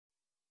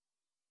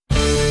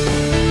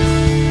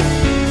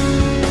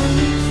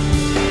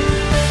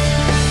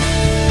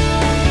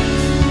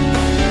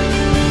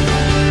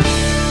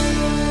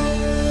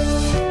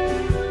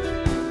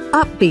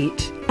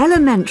Beat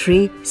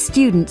Elementary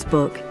Students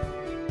Book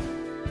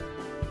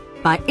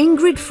by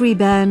Ingrid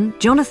Freeburn,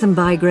 Jonathan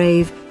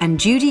Bygrave and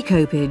Judy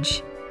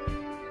Copage.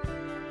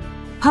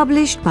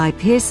 Published by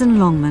Pearson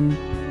Longman.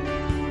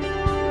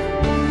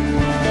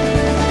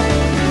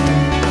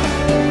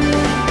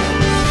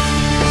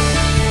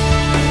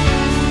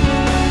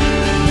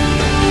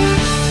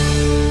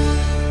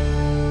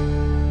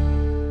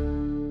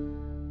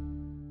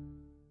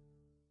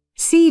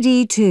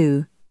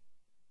 CD2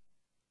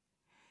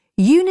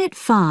 Unit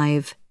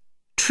 5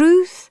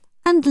 Truth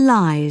and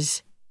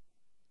Lies.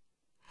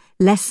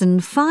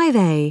 Lesson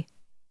 5A.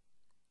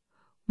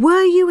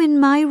 Were you in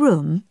my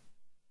room?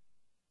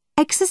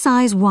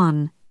 Exercise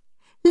 1.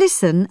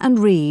 Listen and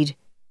read.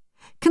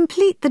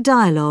 Complete the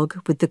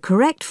dialogue with the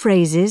correct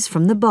phrases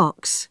from the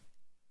box.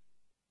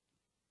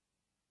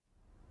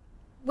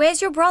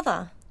 Where's your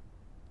brother?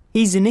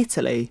 He's in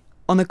Italy,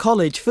 on a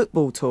college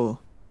football tour.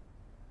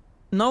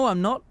 No,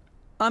 I'm not.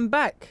 I'm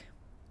back.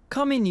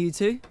 Come in, you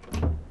two.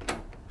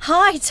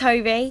 Hi,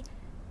 Toby.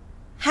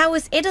 How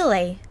was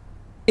Italy?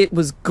 It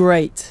was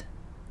great.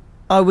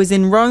 I was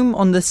in Rome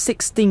on the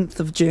 16th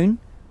of June,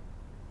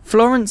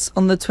 Florence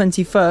on the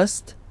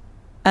 21st,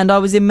 and I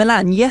was in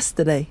Milan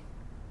yesterday.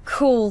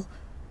 Cool.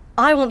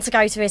 I want to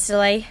go to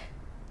Italy.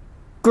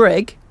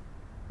 Greg,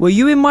 were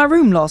you in my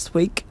room last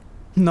week?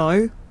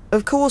 No,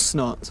 of course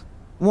not.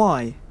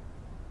 Why?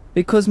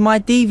 Because my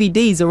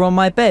DVDs are on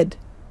my bed.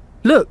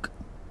 Look,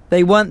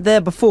 they weren't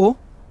there before.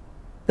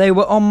 They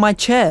were on my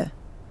chair.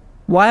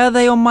 Why are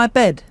they on my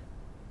bed?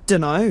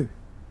 Dunno.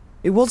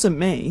 It wasn't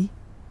me.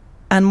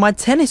 And my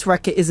tennis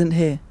racket isn't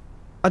here.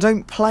 I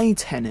don't play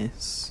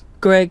tennis.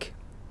 Greg,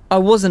 I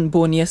wasn't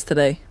born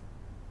yesterday.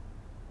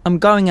 I'm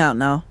going out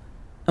now,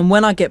 and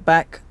when I get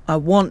back, I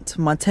want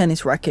my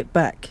tennis racket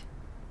back.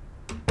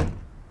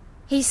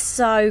 He's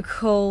so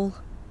cool.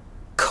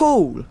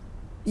 Cool?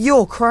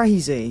 You're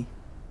crazy.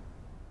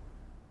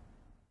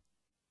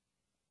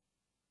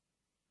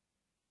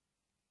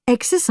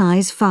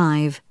 Exercise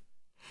 5.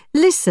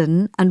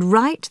 Listen and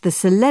write the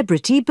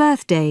celebrity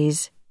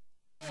birthdays.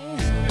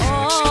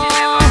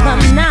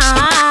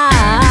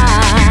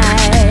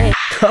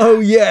 Oh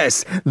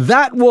yes,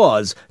 that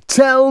was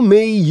Tell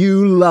Me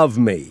You Love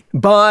Me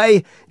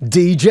by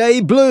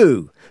DJ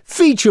Blue,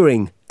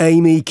 featuring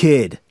Amy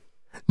Kidd.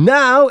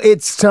 Now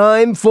it's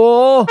time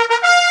for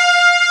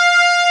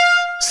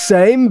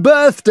Same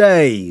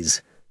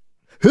Birthdays.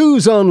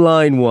 Who's on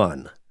line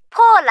 1?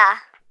 Paula.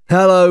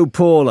 Hello,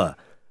 Paula.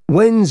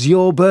 When's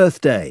your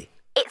birthday?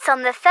 It's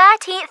on the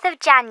 13th of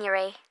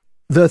January.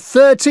 The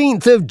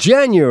 13th of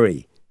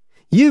January.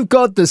 You've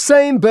got the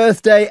same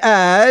birthday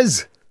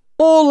as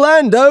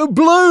Orlando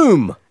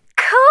Bloom.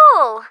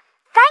 Cool.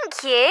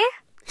 Thank you.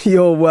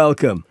 You're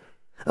welcome.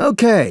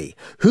 Okay,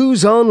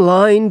 who's on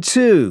line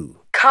 2?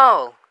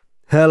 Carl.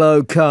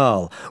 Hello,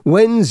 Carl.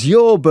 When's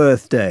your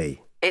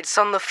birthday? It's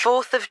on the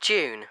 4th of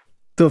June.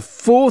 The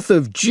 4th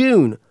of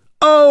June?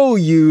 Oh,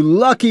 you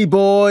lucky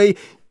boy.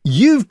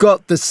 You've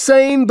got the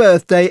same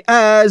birthday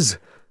as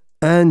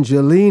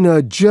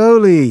Angelina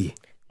Jolie.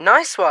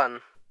 Nice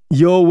one.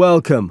 You're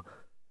welcome.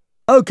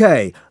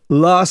 Okay,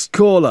 last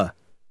caller.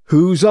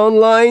 Who's on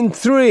line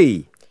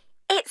 3?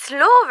 It's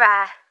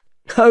Laura.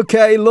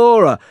 Okay,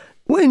 Laura.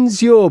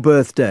 When's your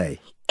birthday?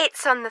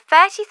 It's on the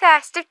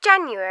 31st of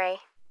January.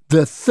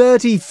 The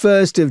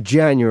 31st of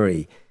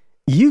January.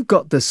 You've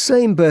got the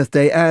same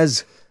birthday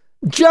as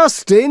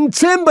Justin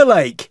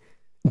Timberlake.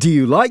 Do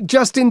you like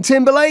Justin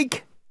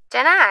Timberlake?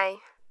 Dunno.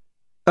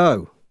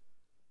 Oh.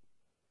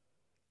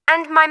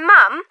 And my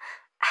mum,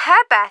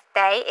 her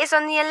birthday is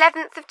on the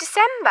 11th of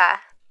December.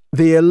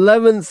 The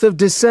 11th of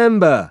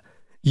December.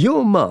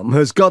 Your mum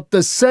has got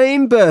the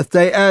same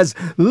birthday as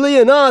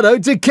Leonardo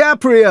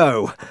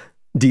DiCaprio.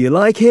 Do you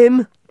like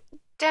him?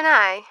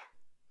 Dunno.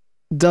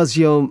 Does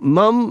your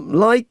mum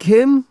like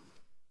him?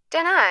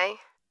 Dunno.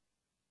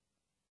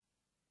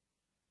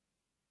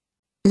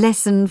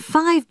 Lesson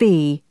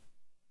 5B.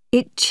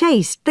 It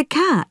chased the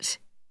cat.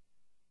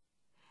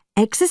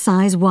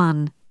 Exercise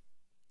 1.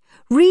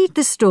 Read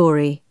the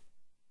story.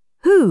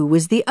 Who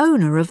was the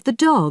owner of the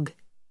dog?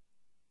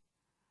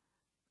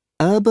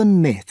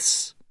 Urban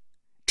myths.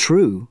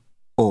 True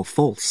or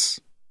false?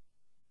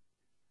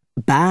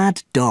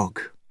 Bad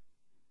dog.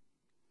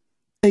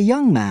 A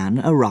young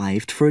man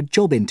arrived for a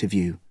job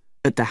interview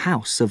at the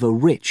house of a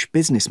rich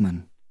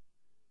businessman.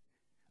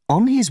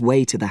 On his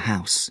way to the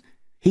house,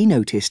 he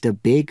noticed a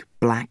big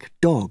black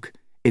dog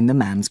in the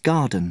man's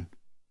garden.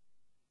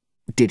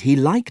 Did he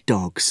like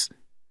dogs?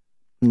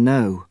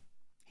 No,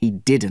 he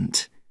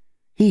didn't.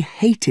 He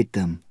hated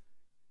them.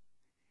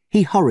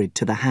 He hurried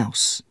to the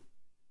house.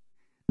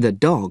 The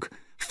dog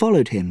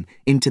followed him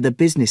into the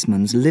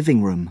businessman's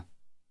living room.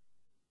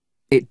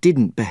 It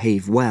didn't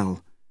behave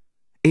well.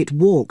 It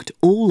walked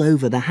all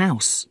over the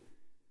house.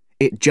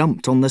 It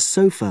jumped on the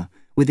sofa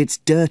with its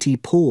dirty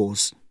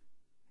paws.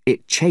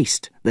 It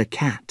chased the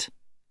cat.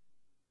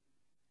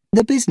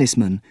 The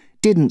businessman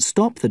didn't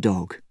stop the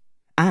dog,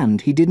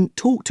 and he didn't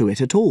talk to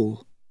it at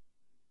all.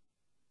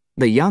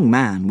 The young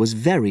man was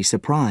very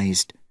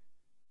surprised.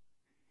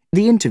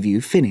 The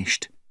interview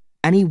finished,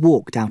 and he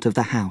walked out of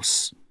the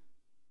house.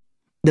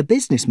 The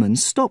businessman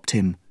stopped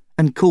him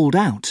and called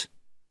out,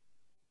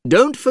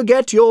 Don't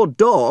forget your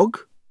dog.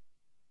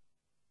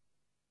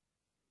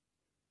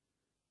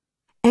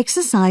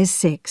 Exercise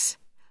 6.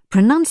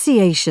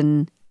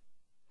 Pronunciation.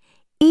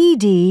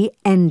 ED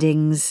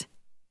endings.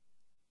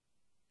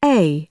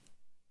 A.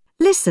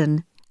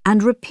 Listen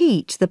and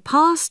repeat the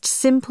past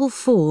simple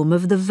form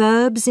of the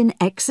verbs in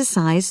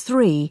Exercise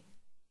 3.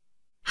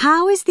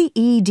 How is the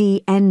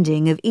ED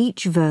ending of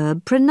each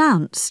verb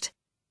pronounced?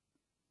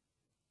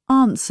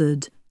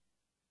 Answered.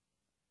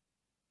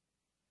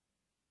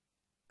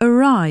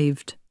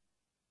 Arrived.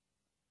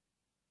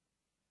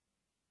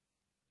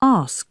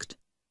 Asked.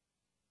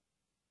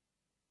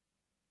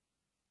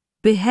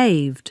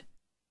 Behaved.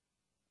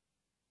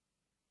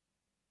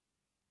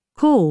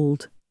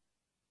 Called.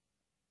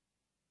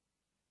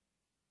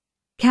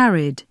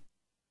 Carried.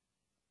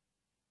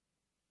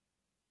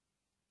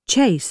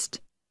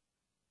 Chased.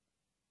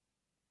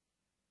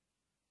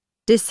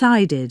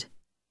 Decided.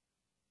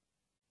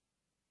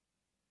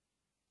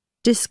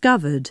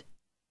 Discovered.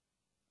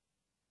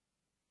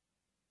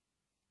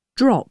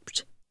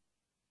 Dropped.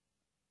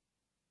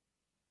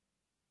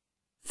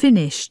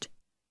 Finished.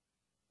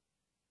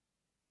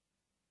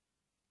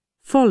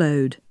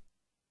 Followed.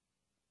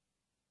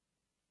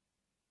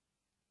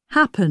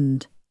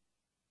 Happened.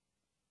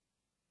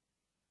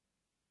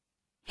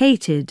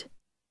 Hated.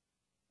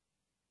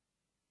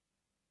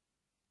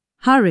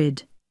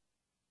 Hurried.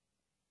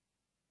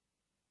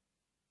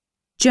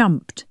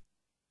 Jumped.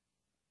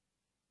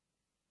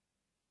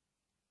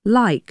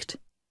 Liked.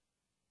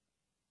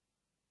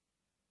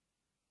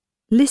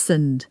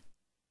 Listened.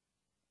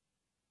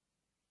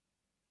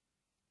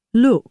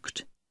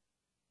 Looked.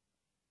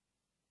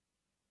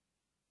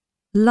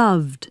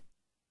 Loved.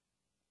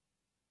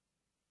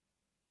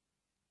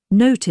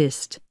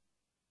 Noticed.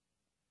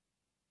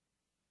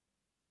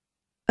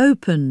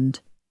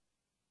 Opened.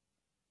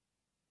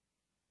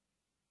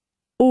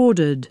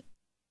 Ordered.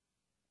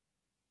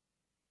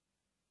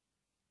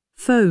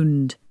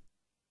 Phoned.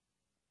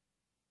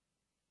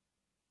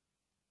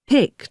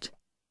 Picked.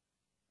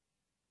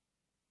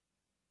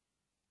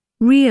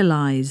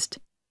 Realized.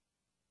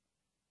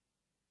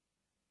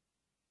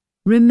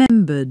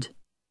 Remembered.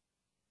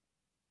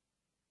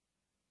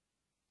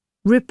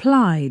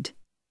 Replied.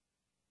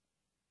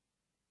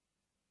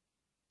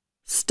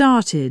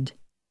 Started.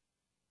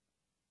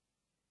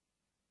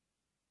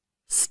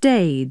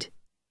 Stayed.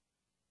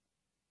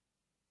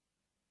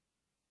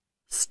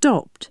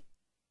 Stopped.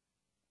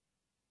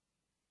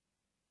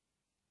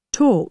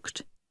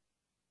 Talked.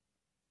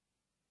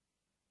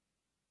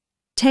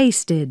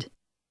 Tasted.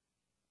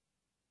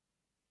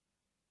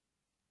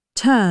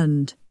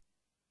 Turned.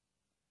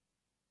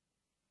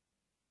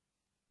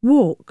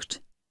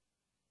 Walked.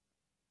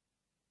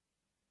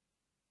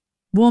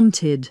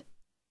 Wanted.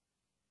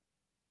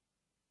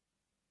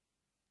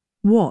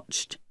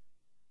 Watched.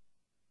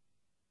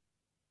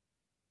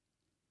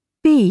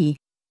 B.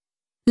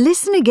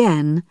 Listen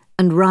again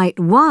and write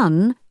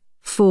 1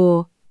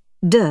 for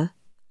d,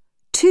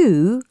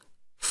 2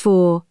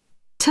 for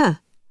t,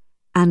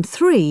 and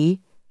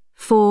 3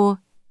 for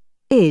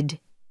id.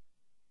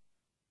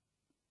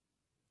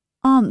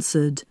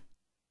 Answered.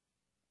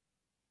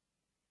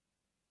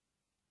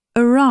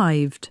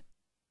 Arrived.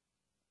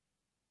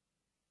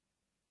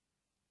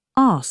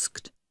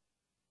 Asked.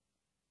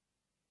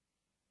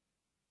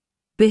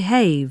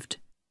 Behaved.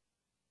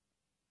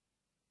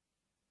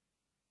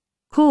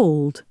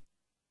 Called.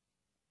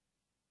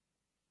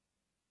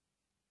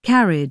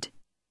 Carried.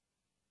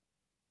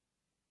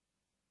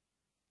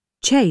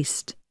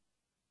 Chased.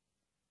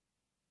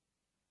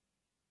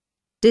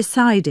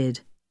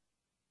 Decided.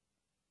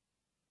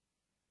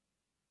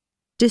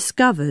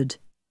 Discovered.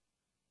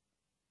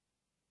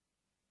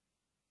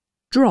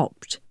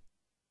 Dropped.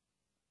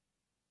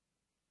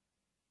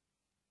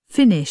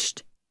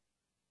 Finished.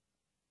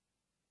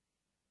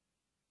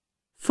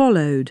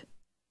 Followed.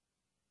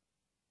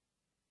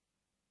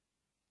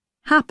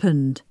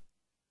 Happened.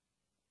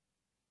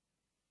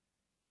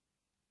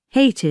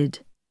 Hated.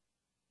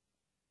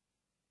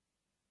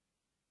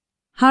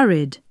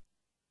 Hurried.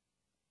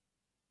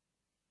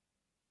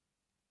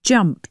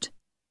 Jumped.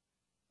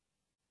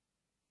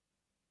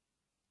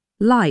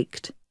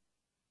 Liked.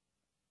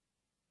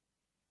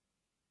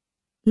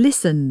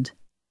 Listened.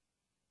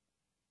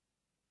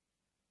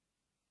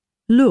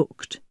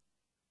 Looked.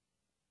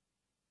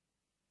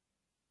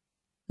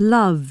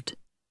 Loved.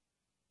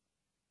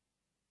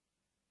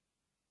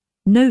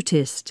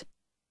 Noticed.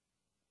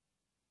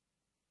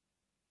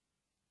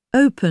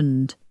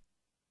 Opened.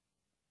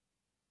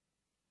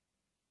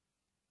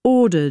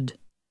 Ordered.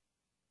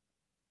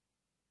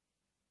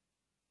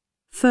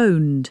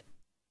 Phoned.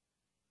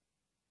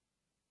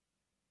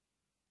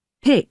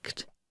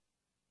 Picked.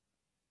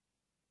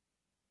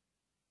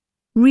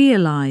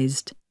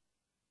 Realized.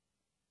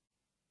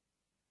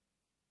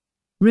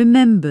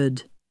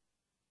 Remembered.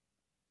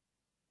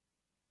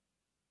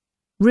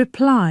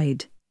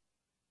 Replied.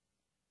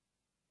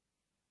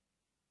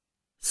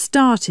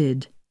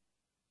 Started.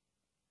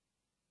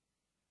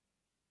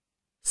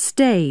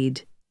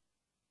 stayed,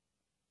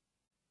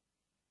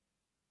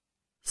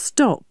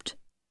 stopped,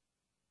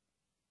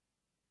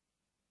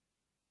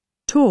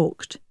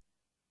 talked,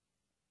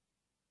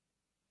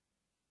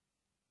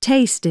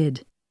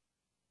 tasted,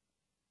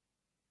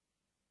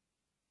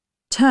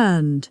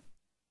 turned,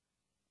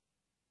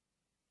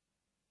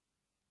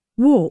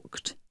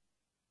 walked,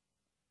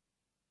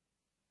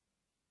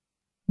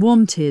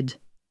 wanted,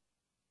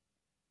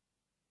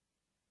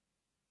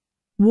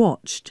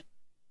 watched.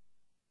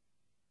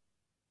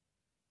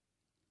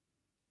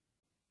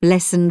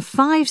 Lesson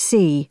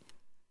 5C.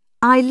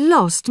 I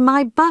lost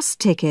my bus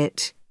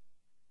ticket.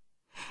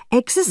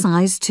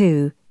 Exercise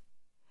 2.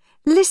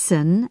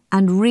 Listen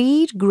and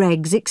read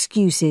Greg's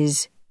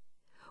excuses.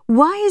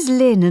 Why is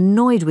Lynn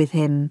annoyed with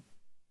him?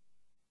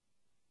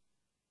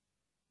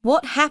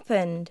 What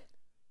happened?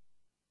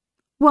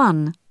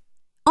 1.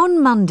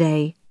 On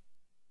Monday.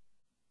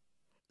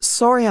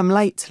 Sorry I'm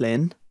late,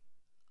 Lynn.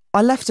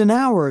 I left an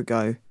hour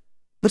ago,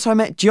 but I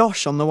met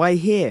Josh on the way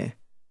here.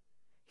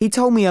 He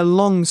told me a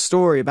long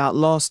story about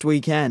last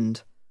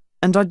weekend,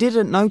 and I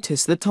didn't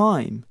notice the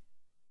time.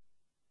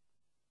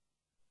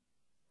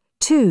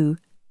 2.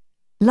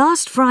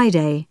 Last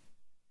Friday.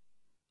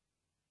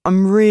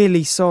 I'm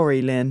really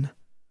sorry, Lynn.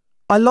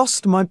 I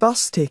lost my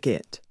bus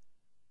ticket.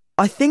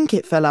 I think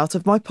it fell out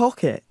of my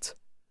pocket.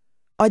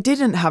 I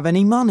didn't have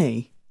any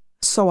money,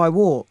 so I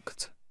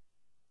walked.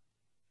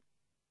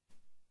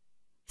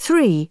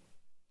 3.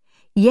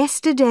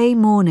 Yesterday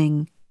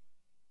morning.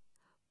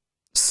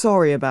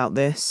 Sorry about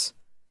this.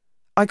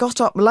 I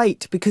got up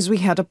late because we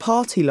had a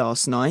party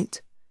last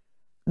night.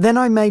 Then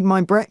I made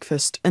my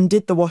breakfast and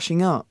did the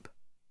washing up.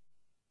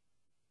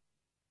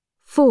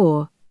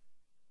 4.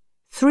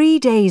 3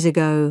 days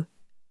ago.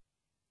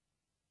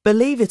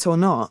 Believe it or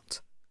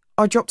not,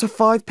 I dropped a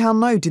 £5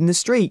 note in the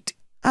street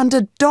and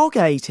a dog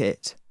ate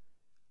it.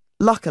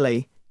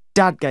 Luckily,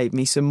 Dad gave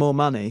me some more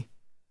money.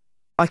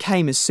 I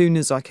came as soon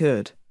as I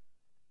could.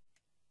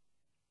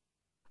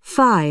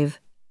 5.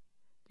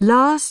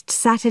 Last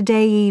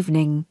Saturday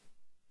evening.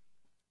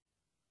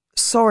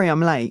 Sorry I'm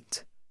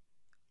late.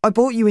 I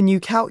bought you a new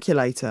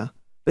calculator,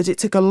 but it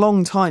took a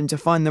long time to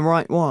find the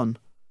right one.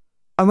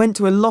 I went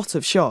to a lot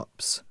of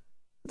shops.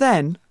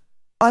 Then,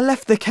 I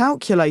left the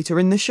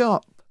calculator in the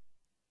shop.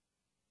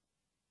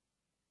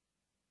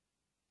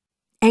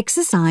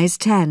 Exercise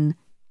 10.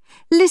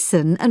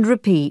 Listen and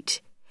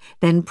repeat.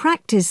 Then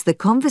practice the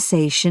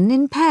conversation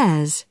in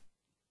pairs.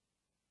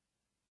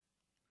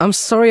 I'm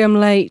sorry I'm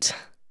late.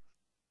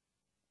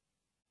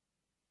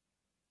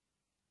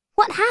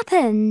 What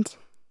happened?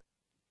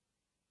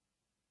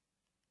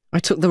 I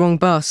took the wrong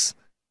bus.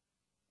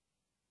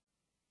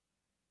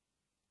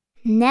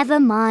 Never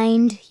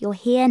mind, you're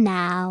here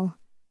now.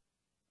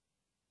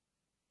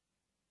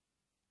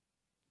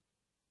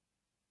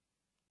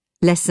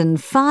 Lesson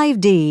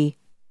 5D.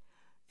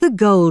 The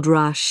Gold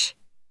Rush.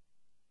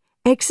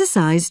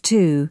 Exercise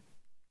 2.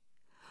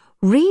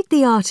 Read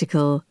the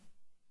article.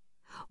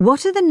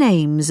 What are the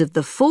names of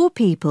the 4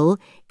 people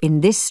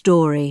in this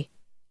story?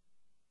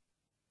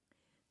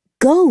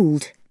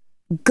 Gold.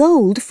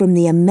 Gold from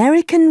the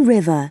American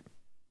River.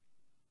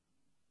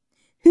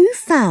 Who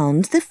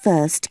found the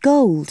first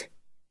gold?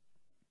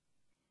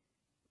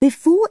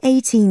 Before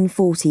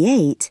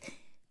 1848,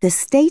 the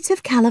state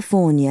of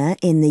California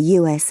in the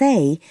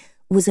USA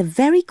was a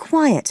very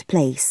quiet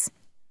place.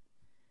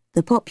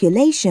 The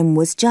population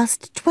was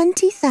just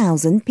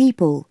 20,000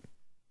 people.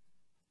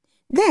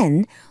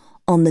 Then,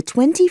 on the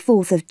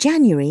 24th of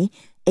January,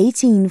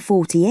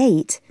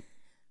 1848,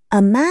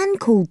 a man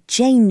called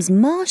James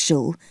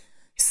Marshall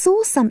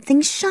saw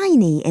something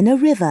shiny in a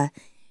river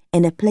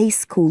in a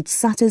place called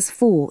Sutter's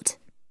Fort.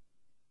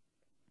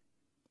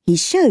 He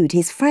showed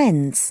his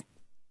friends.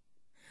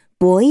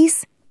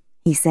 "Boys,"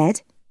 he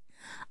said,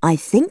 "I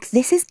think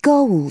this is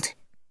gold."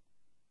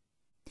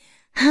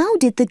 How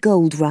did the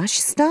gold rush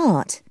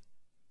start?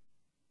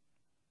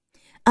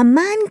 A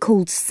man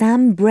called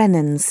Sam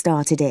Brennan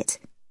started it.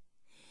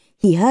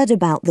 He heard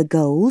about the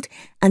gold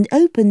and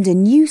opened a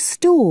new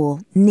store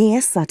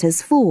near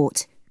Sutter's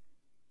Fort.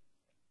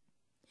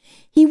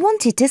 He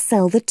wanted to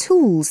sell the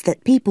tools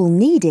that people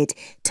needed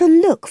to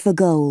look for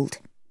gold.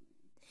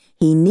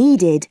 He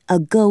needed a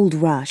gold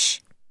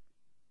rush.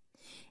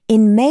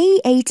 In May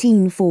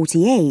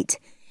 1848,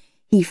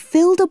 he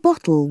filled a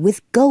bottle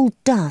with gold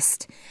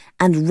dust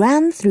and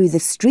ran through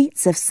the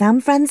streets of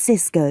San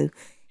Francisco,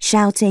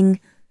 shouting,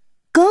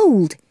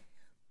 "Gold!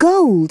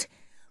 Gold!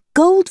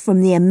 Gold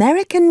from the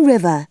American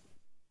River!"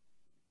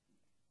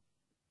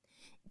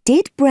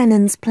 Did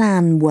Brennan's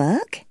plan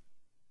work?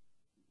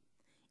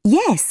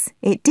 Yes,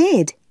 it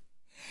did.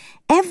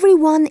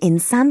 Everyone in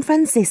San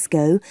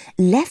Francisco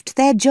left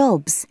their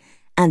jobs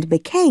and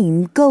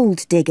became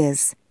gold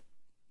diggers.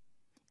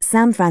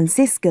 San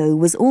Francisco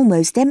was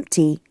almost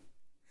empty.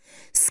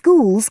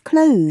 Schools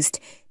closed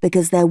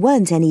because there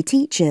weren't any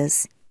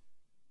teachers.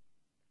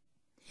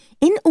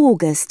 In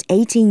August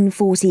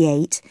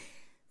 1848,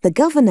 the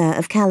governor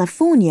of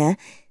California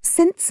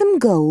sent some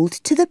gold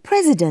to the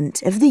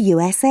president of the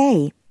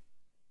USA.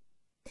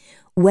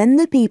 When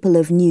the people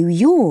of New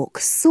York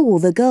saw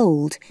the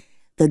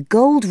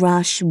gold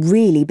rush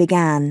really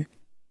began.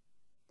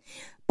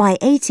 By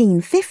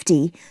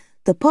 1850,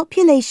 the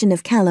population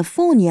of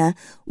California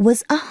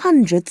was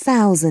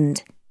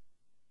 100,000.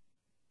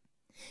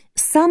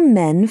 Some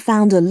men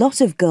found a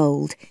lot of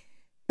gold,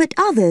 but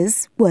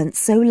others weren't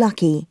so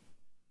lucky.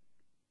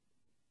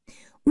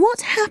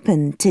 What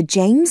happened to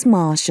James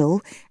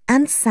Marshall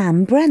and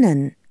Sam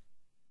Brennan?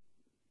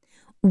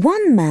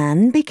 One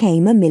man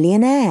became a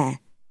millionaire,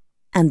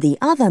 and the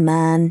other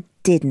man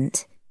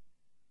didn't.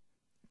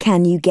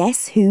 Can you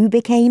guess who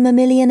became a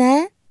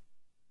millionaire?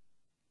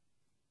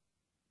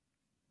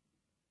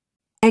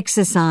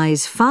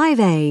 Exercise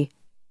 5A.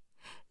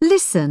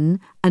 Listen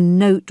and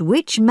note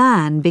which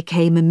man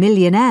became a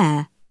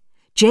millionaire,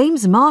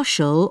 James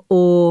Marshall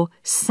or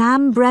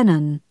Sam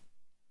Brennan.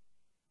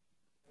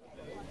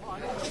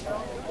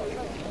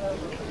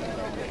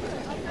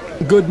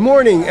 Good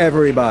morning,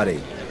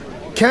 everybody.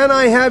 Can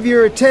I have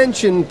your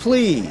attention,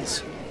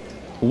 please?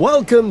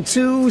 Welcome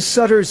to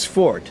Sutter's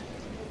Fort.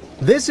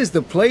 This is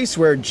the place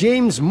where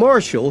James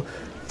Marshall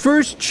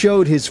first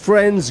showed his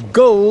friends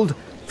gold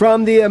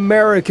from the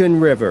American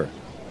River.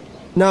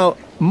 Now,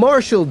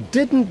 Marshall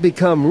didn't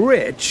become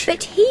rich.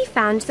 But he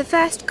found the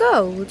first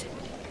gold.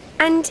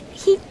 And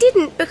he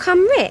didn't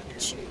become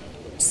rich.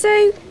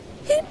 So,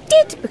 who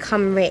did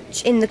become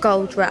rich in the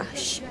gold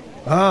rush?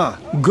 Ah,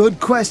 good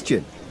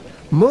question.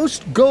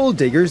 Most gold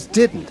diggers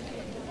didn't.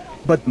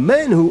 But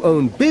men who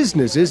owned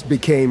businesses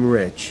became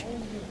rich.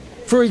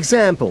 For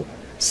example,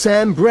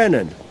 Sam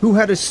Brennan, who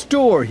had a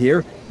store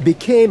here,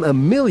 became a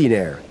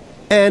millionaire.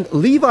 And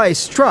Levi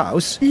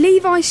Strauss...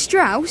 Levi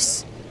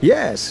Strauss?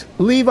 Yes,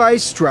 Levi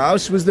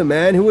Strauss was the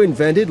man who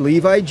invented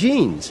Levi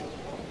jeans.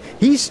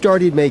 He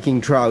started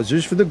making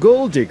trousers for the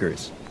gold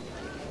diggers.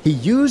 He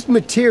used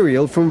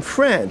material from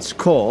France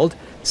called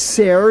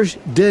serge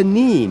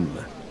denim.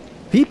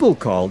 People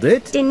called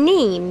it...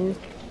 Denim.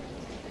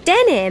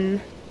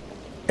 Denim.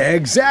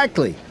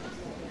 Exactly.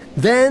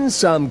 Then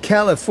some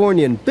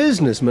Californian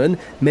businessmen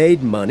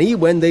made money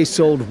when they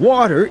sold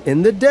water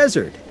in the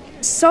desert.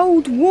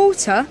 Sold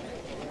water?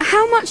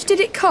 How much did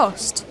it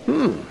cost?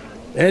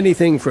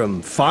 Anything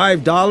from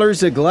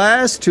 $5 a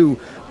glass to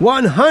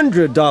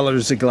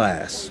 $100 a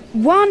glass.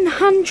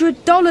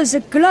 $100 a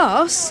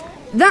glass?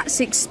 That's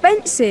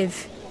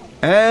expensive.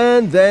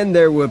 And then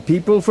there were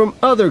people from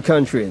other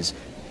countries.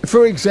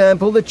 For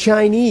example, the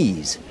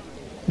Chinese.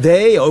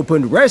 They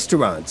opened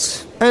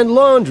restaurants and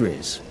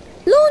laundries.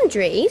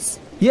 Laundries?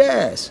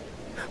 Yes.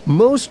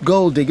 Most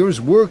gold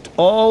diggers worked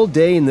all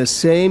day in the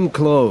same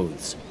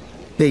clothes.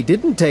 They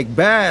didn't take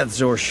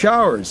baths or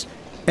showers.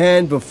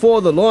 And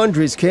before the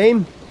laundries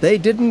came, they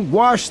didn't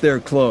wash their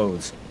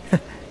clothes.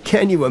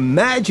 Can you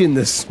imagine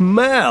the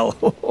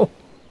smell?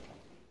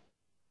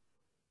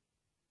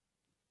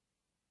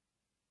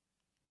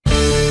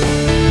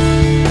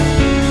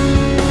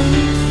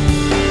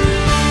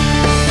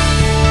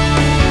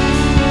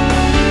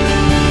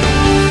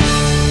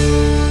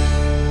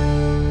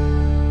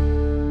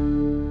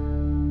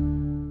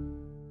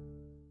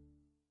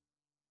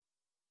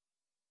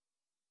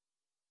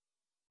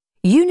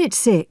 Unit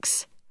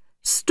 6.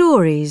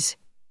 Stories.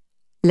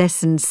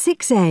 Lesson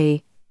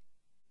 6A.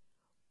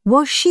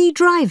 Was she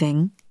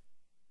driving?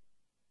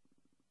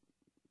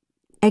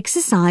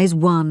 Exercise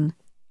 1.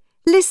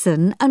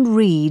 Listen and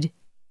read.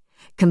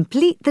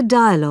 Complete the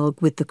dialogue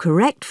with the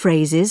correct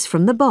phrases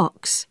from the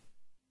box.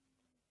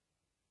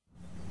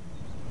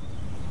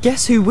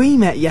 Guess who we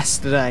met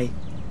yesterday?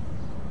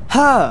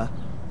 Her!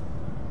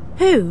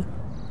 Who?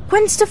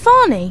 Gwen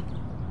Stefani?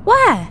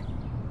 Where?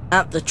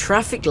 At the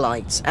traffic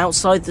lights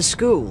outside the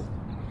school.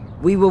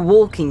 We were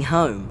walking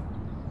home.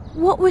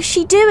 What was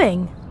she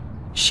doing?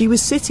 She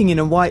was sitting in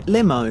a white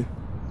limo.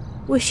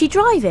 Was she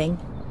driving?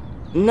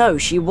 No,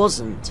 she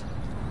wasn't.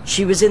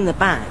 She was in the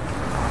back.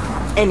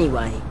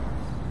 Anyway,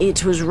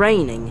 it was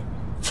raining,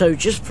 so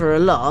just for a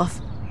laugh,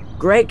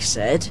 Greg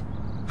said,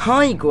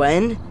 "Hi,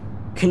 Gwen.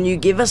 Can you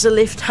give us a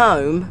lift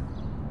home?"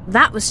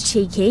 That was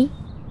cheeky.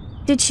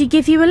 Did she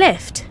give you a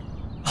lift?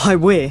 I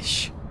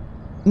wish.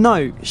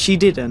 No, she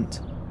didn't.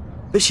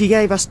 But she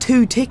gave us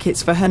 2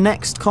 tickets for her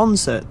next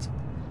concert.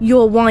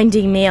 You're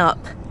winding me up.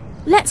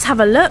 Let's have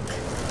a look.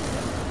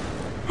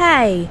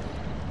 Hey,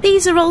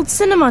 these are old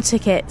cinema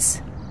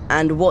tickets.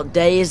 And what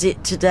day is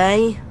it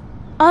today?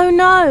 Oh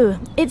no,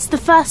 it's the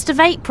 1st of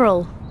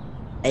April.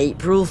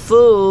 April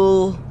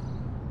Fool.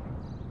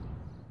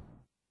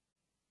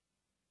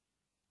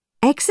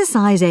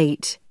 Exercise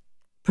 8.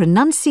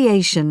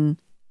 Pronunciation.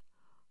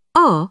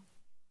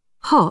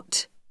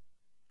 Hot.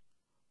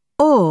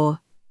 Or,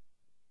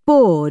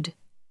 bored.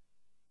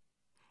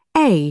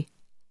 A.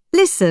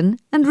 Listen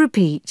and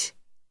repeat.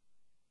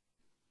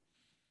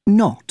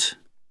 Not.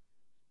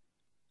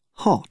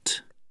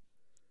 Hot.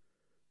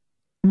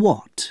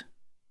 What.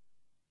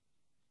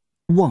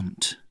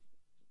 Want.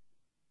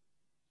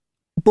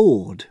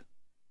 Bored.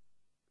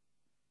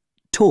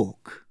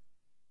 Talk.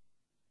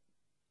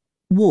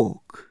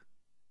 Walk.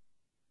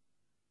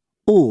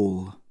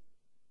 All.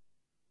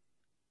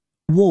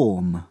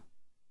 Warm.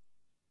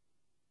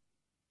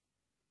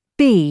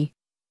 B.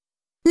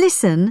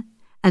 Listen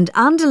and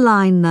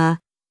underline the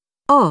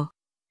O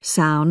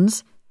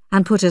sounds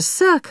and put a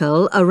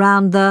circle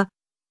around the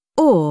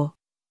O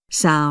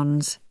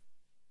sounds.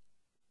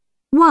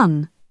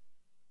 1.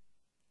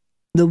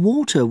 The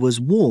water was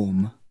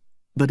warm,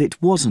 but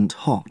it wasn't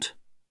hot.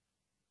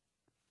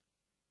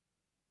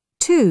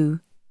 2.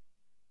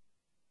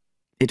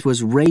 It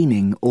was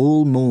raining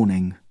all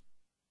morning.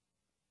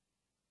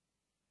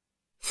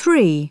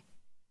 3.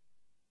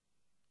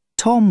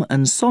 Tom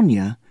and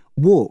Sonia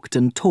walked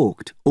and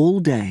talked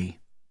all day.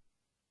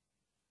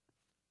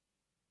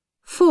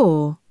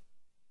 4.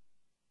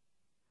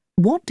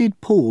 What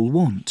did Paul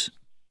want?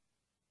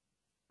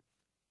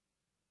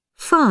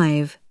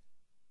 5.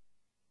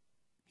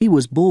 He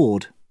was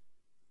bored.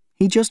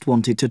 He just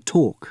wanted to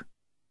talk.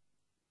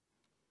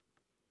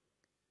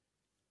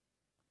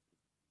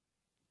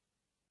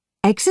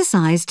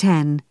 Exercise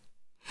 10.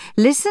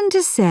 Listen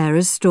to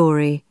Sarah's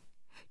story.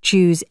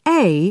 Choose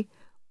A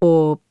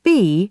or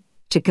B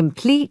to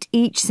complete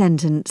each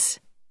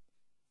sentence.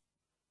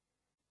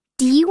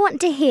 Do you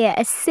want to hear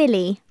a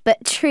silly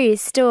but true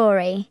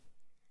story?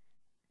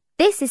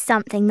 This is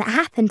something that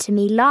happened to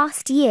me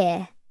last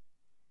year.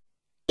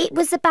 It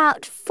was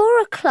about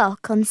 4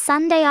 o'clock on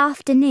Sunday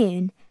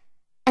afternoon,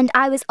 and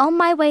I was on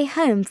my way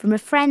home from a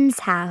friend's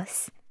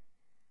house.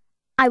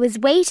 I was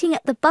waiting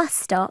at the bus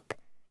stop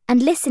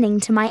and listening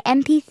to my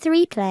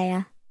mp3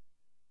 player.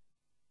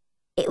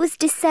 It was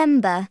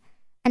December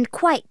and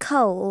quite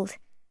cold,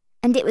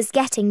 and it was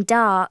getting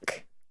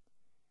dark.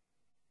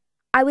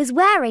 I was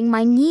wearing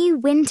my new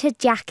winter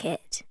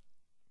jacket.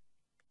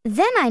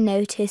 Then I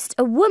noticed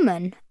a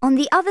woman on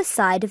the other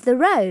side of the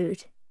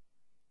road.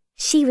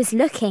 She was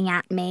looking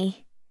at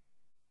me,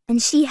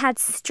 and she had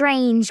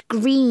strange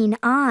green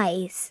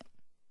eyes.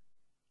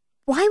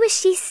 Why was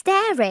she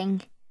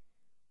staring?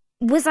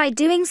 Was I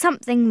doing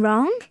something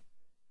wrong?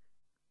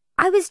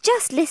 I was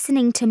just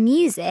listening to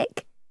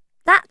music,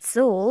 that's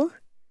all.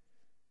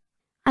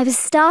 I was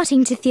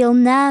starting to feel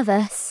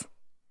nervous.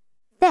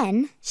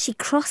 Then she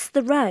crossed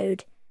the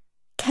road,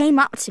 came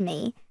up to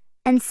me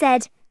and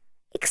said,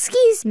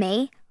 "Excuse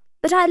me,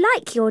 but I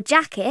like your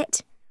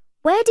jacket.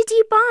 Where did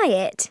you buy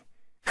it?"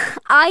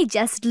 I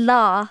just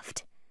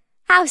laughed.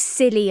 How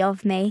silly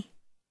of me.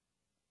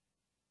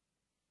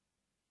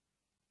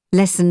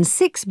 Lesson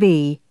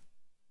 6B.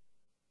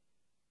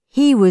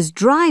 He was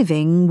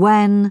driving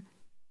when...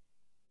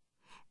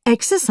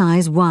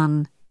 Exercise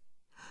 1.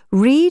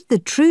 Read the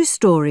true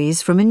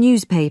stories from a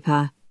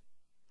newspaper.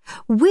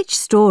 Which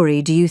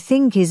story do you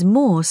think is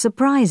more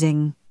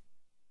surprising?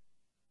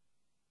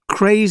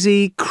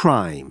 Crazy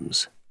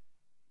crimes.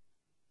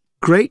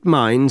 Great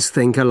minds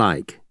think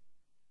alike.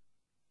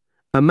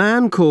 A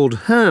man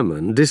called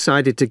Herman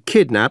decided to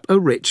kidnap a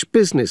rich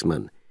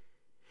businessman.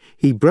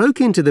 He broke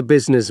into the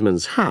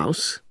businessman's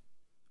house,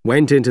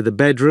 went into the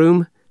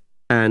bedroom,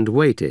 and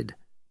waited.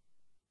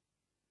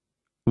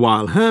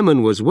 While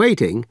Herman was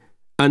waiting,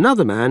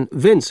 another man,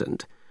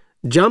 Vincent,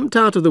 jumped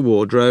out of the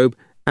wardrobe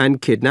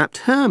and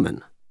kidnapped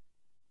Herman.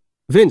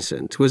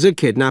 Vincent was a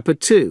kidnapper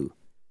too.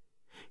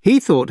 He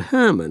thought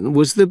Herman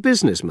was the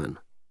businessman.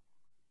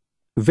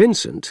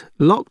 Vincent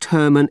locked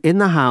Herman in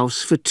the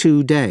house for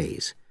 2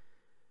 days.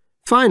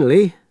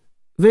 Finally,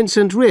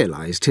 Vincent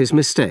realized his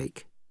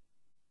mistake.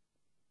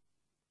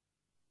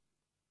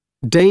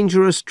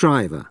 Dangerous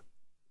driver.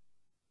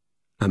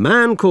 A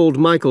man called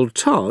Michael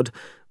Todd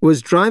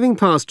was driving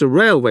past a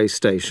railway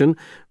station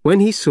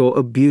when he saw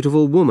a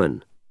beautiful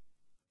woman.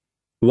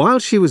 While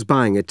she was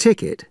buying a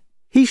ticket,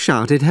 he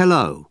shouted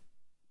hello.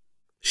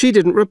 She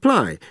didn't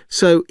reply,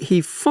 so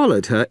he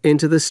followed her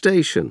into the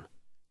station,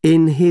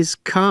 in his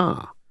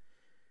car.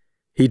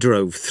 He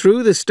drove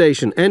through the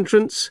station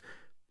entrance,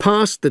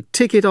 past the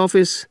ticket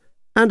office,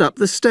 and up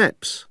the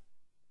steps.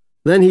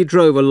 Then he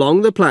drove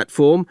along the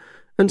platform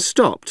and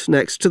stopped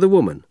next to the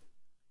woman.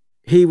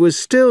 He was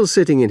still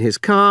sitting in his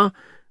car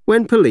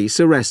when police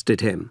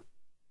arrested him.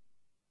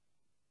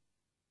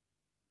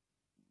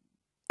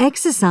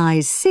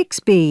 Exercise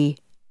 6B.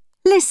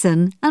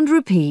 Listen and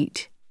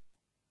repeat.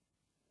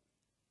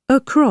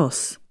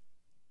 Across.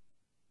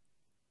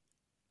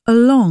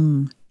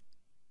 Along.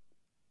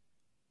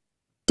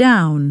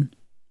 Down.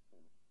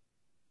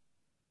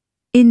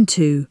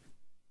 Into.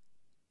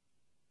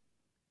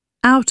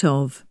 Out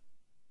of.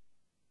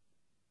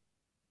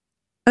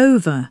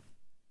 Over.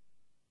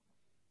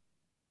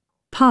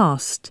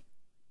 Past.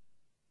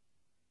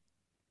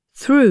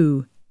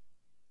 Through.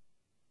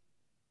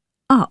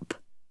 Up.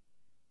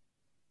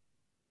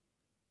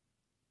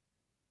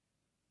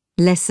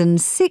 Lesson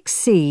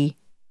 6C.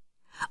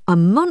 A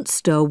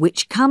monster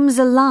which comes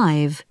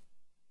alive.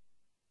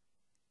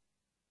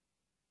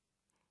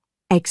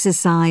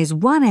 Exercise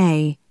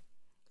 1A.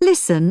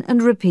 Listen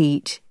and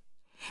repeat.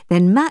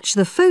 Then match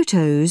the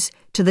photos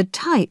to the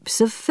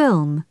types of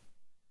film.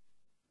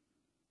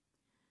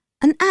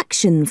 An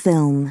action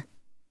film.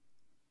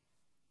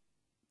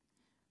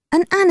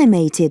 An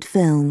animated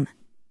film.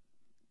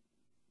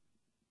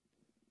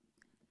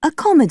 A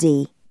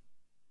comedy.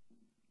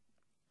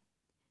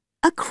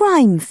 A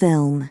crime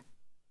film.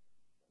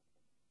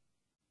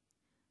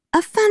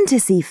 A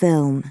fantasy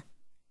film.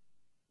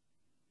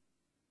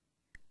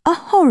 A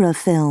horror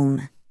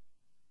film.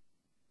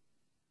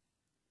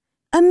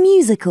 A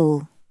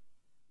musical.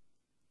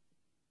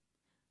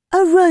 A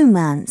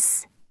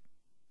romance.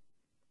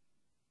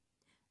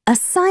 A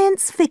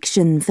science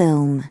fiction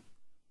film.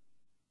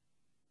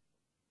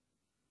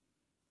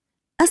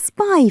 A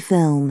spy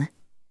film.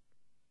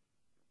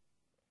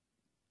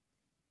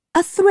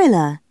 A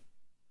thriller.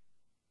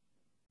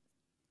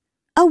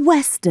 A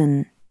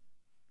western.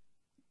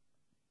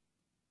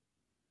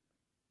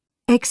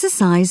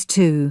 Exercise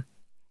 2.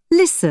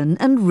 Listen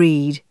and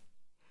read.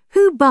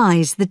 Who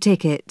buys the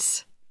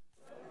tickets?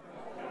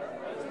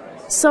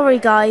 Sorry,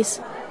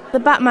 guys. The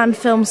Batman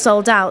film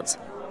sold out.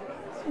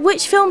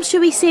 Which film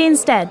should we see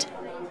instead?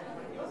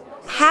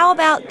 How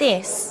about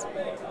this?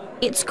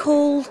 It's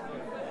called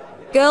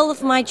Girl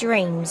of My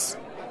Dreams.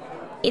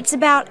 It's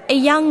about a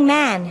young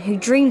man who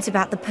dreams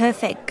about the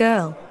perfect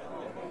girl.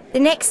 The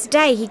next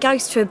day he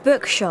goes to a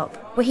bookshop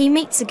where he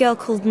meets a girl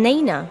called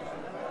Nina.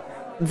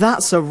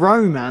 That's a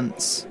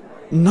romance.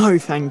 No,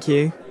 thank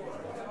you.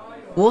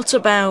 What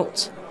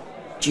about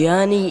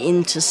Journey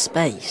into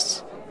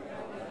Space?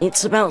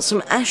 It's about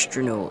some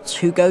astronauts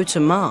who go to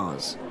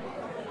Mars.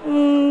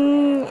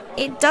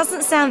 It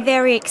doesn't sound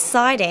very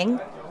exciting.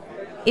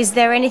 Is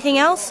there anything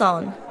else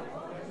on?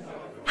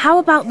 How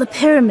about The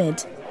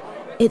Pyramid?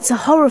 It's a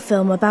horror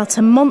film about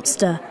a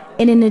monster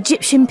in an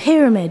Egyptian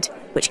pyramid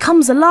which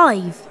comes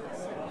alive.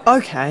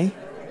 OK,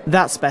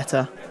 that's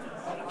better.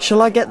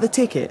 Shall I get the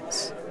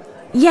tickets?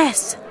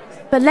 Yes,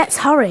 but let's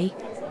hurry.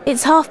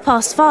 It's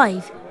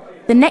 5:30.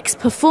 The next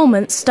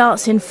performance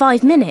starts in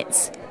 5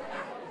 minutes.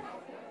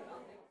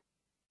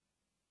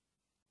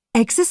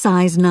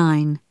 Exercise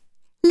 9.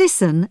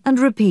 Listen and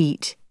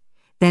repeat.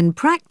 Then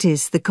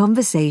practice the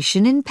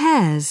conversation in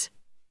pairs.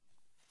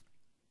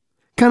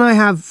 Can I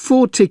have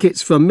 4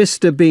 tickets for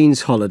Mr.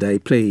 Bean's holiday,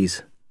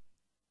 please?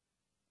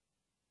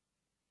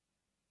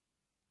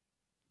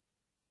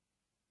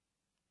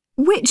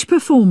 Which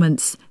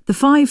performance? The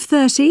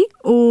 5:30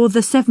 or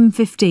the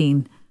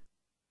 7:15?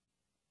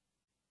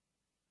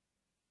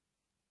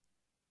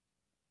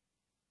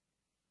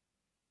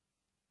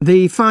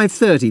 The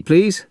 5:30,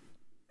 please.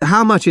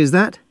 How much is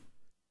that?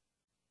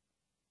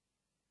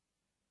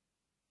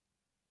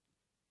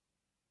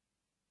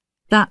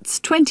 That's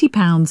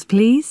 £20,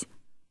 please.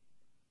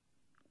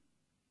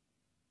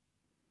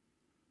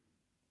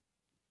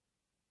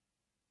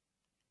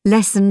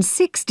 Lesson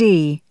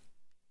 6D.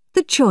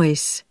 The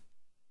choice.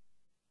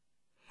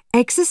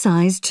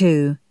 Exercise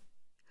 2.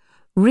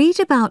 Read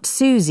about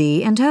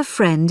Susie and her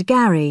friend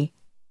Gary.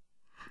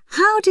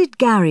 How did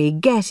Gary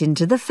get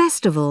into the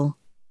festival?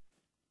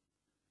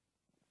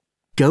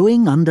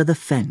 Going under the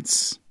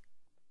fence.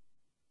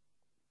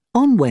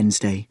 On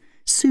Wednesday,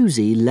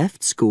 Susie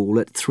left school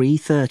at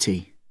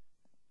 3:30.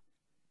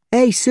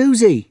 "Hey,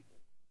 Susie!"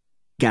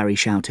 Gary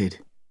shouted.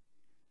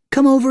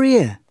 "Come over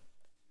here.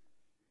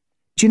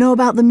 Do you know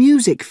about the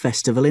music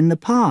festival in the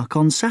park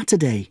on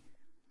Saturday?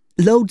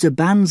 Loads of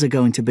bands are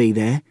going to be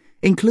there,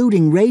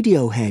 including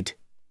Radiohead."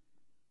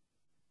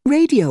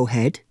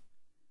 "Radiohead?"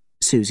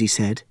 Susie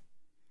said.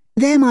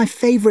 "They're my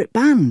favourite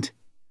band."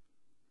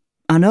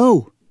 "I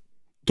know,"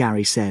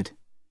 Gary said.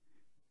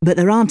 "But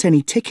there aren't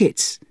any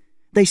tickets.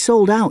 They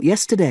sold out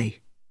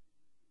yesterday."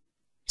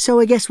 "So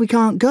I guess we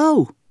can't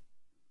go,"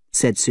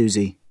 said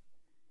Susie.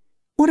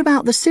 "What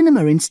about the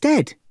cinema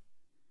instead?"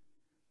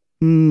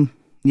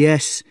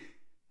 Yes,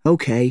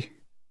 OK,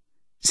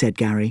 said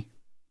Gary.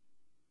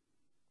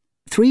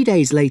 3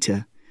 days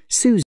later,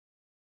 Susie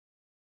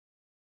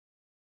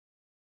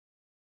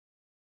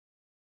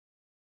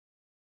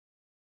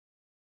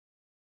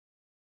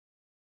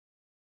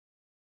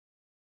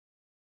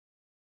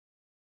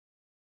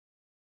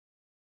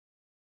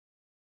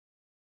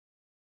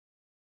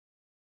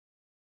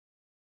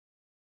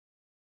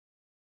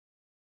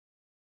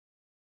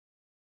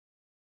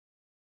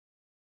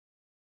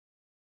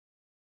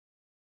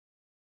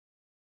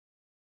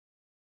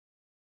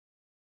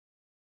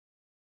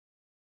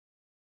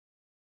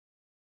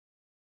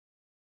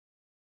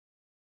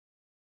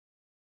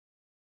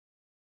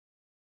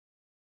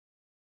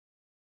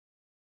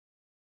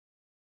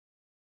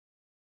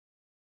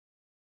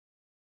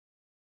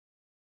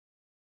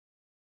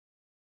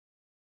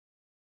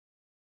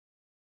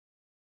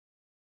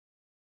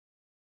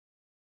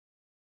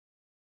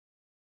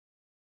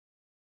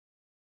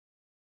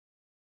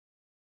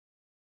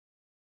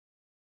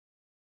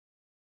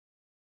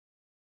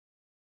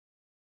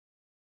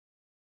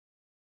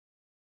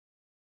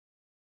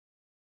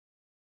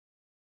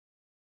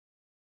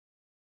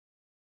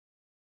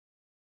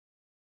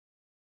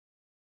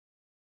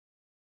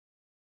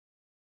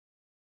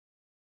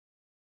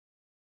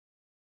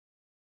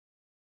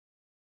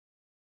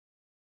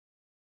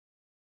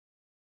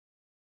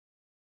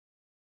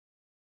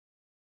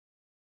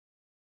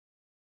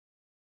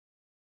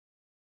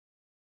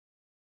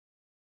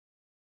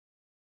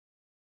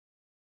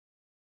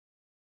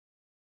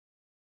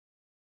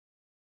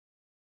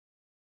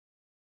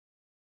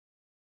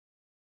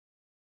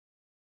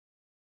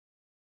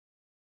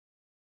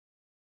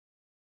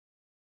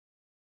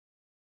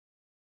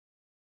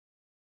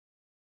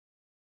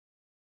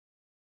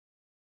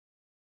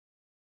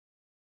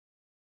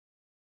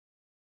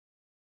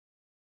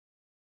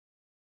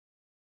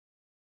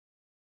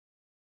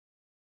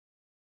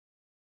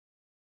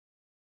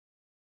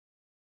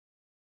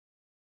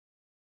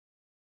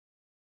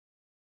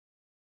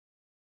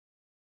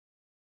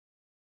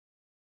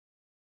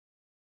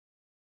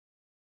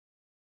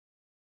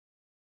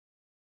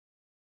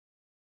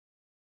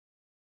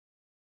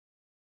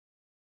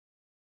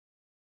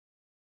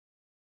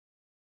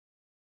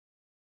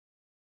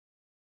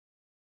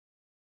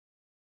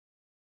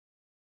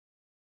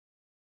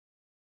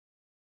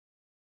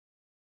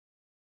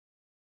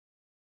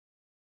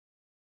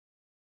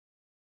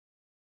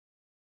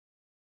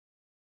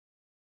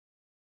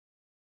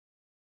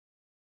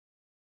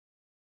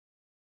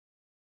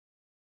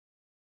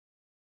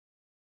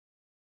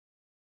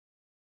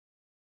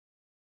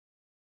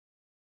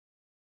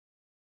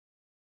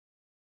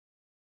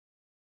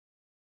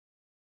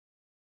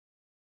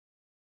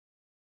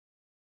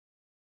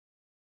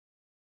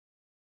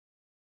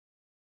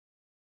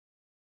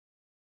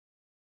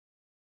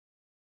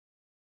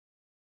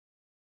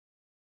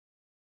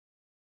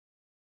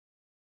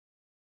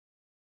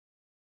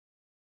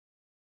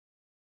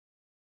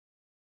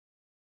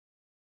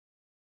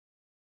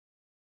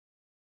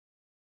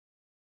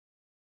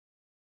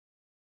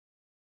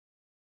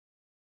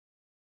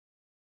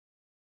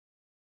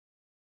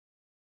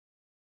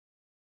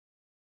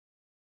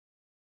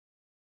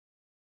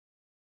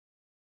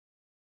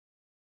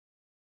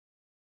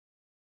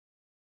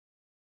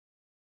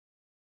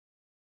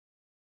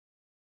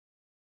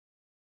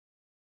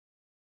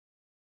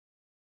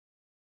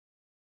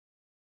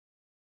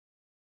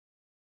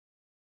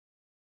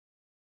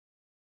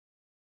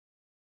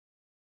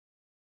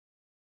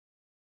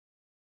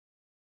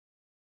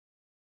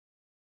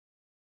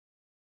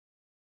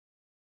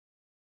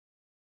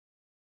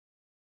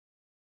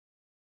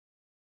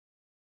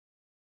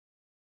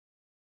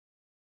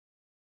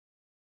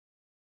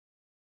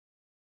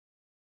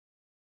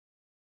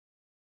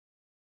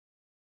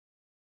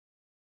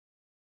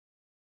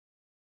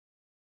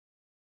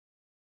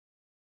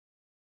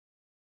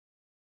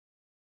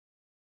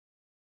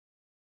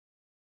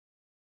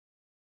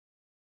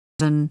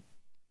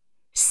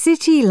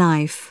City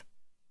life.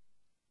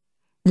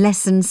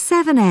 Lesson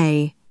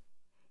 7A.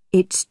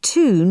 It's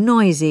too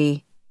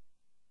noisy.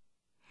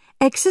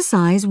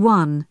 Exercise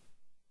 1.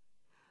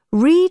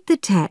 Read the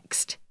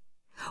text.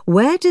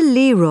 Where do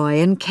Leroy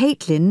and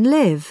Caitlin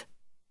live?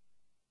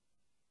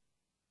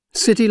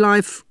 City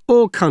life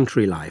or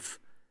country life?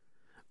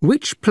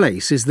 Which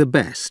place is the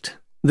best,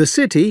 the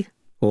city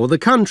or the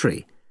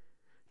country?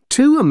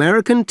 Two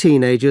American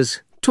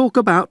teenagers talk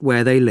about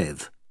where they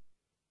live.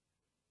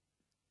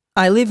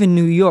 I live in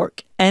New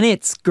York, and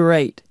it's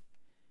great.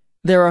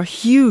 There are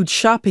huge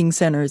shopping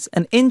centers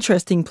and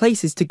interesting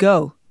places to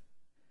go.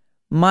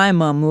 My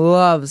mum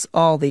loves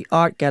all the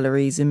art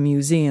galleries and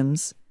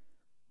museums,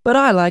 but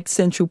I like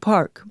Central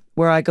Park,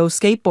 where I go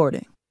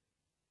skateboarding.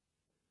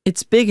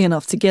 It's big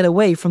enough to get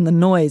away from the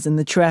noise and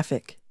the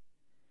traffic.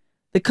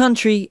 The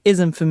country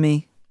isn't for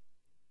me.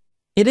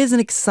 It isn't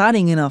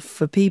exciting enough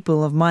for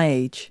people of my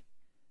age.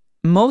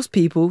 Most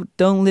people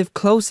don't live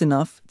close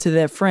enough to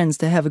their friends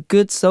to have a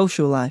good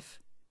social life.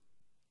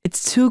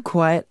 It's too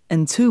quiet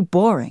and too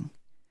boring.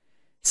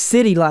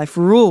 City life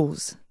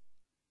rules.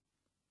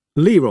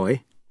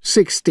 Leroy,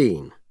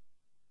 16.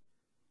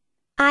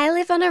 I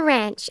live on a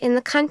ranch in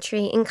the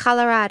country in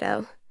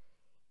Colorado.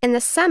 In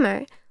the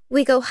summer,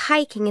 we go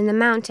hiking in the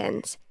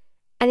mountains,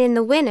 and in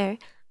the winter,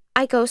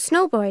 I go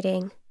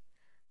snowboarding.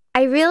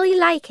 I really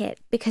like it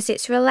because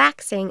it's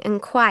relaxing and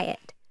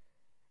quiet.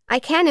 I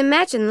can't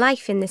imagine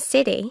life in the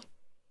city.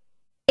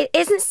 It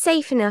isn't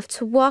safe enough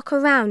to walk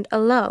around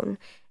alone,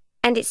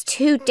 and it's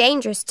too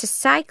dangerous to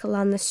cycle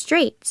on the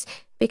streets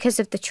because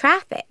of the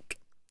traffic.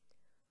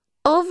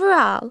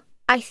 Overall,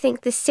 I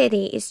think the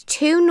city is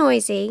too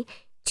noisy,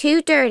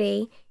 too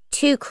dirty,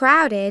 too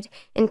crowded,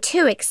 and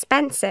too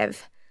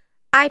expensive.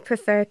 I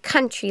prefer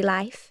country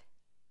life.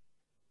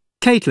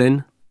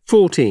 Caitlin,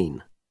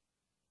 14.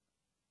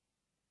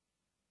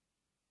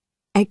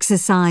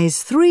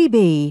 Exercise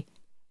 3B.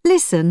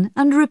 Listen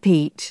and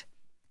repeat.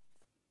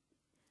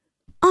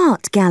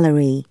 Art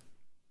gallery.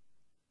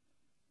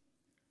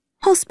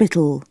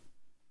 Hospital.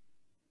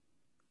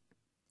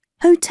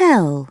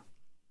 Hotel.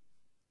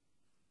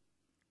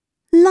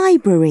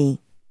 Library.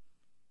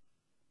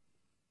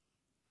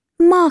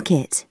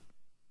 Market.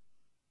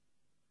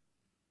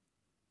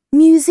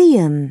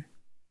 Museum.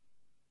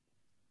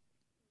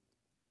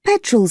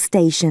 Petrol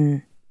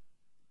station.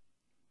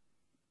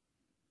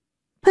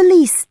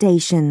 Police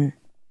station.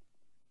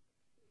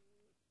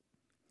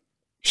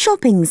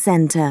 Shopping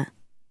centre.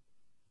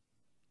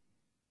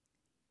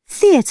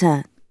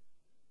 Theatre.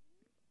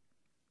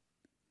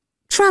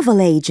 Travel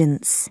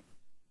agents.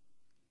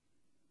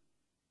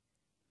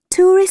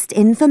 Tourist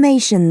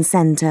information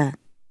centre.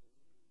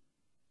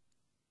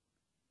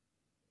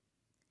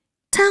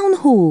 Town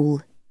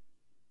hall.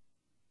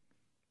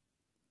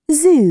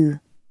 Zoo.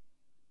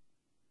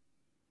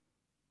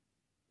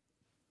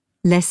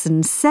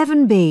 Lesson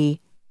 7B.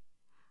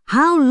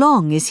 How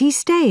long is he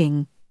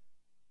staying?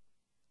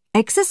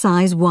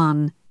 Exercise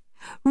 1.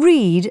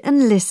 Read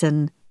and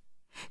listen.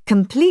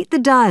 Complete the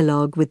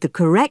dialogue with the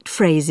correct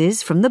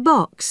phrases from the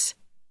box.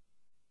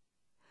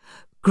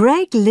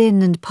 Greg,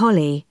 Lynn and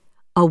Polly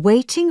are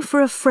waiting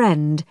for a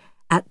friend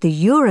at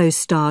the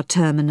Eurostar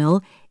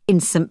terminal in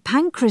St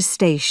Pancras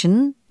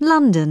Station,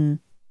 London.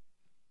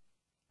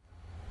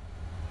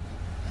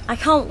 I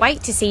can't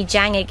wait to see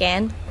Jang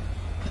again.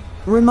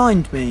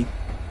 Remind me,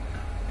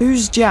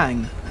 who's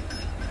Jang?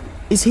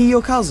 Is he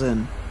your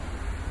cousin?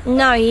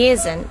 No, he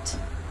isn't.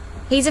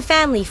 He's a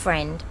family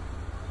friend.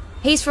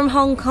 He's from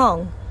Hong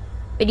Kong,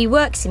 but he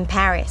works in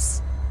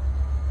Paris.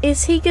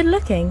 Is he good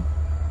looking?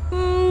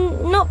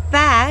 Not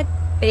bad,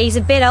 but he's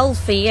a bit old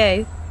for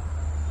you.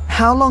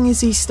 How long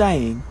is he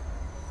staying?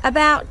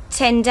 About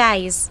 10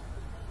 days.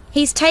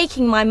 He's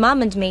taking my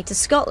mum and me to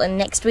Scotland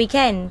next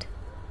weekend.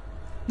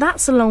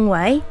 That's a long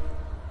way.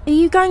 Are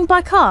you going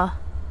by car?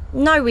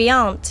 No, we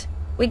aren't.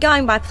 We're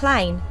going by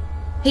plane.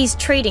 He's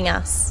treating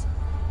us.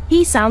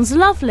 He sounds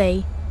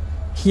lovely.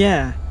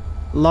 Yeah,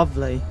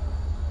 lovely.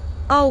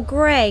 Oh,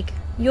 Greg,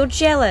 you're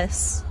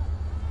jealous.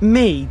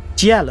 Me?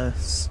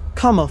 Jealous?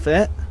 Come off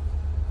it.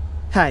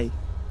 Hey,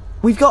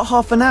 we've got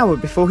half an hour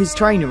before his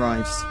train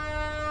arrives.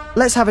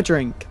 Let's have a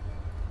drink.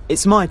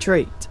 It's my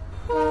treat.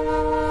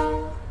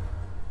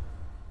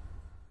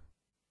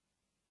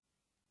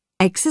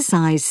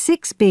 Exercise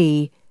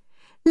 6B.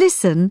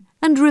 Listen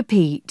and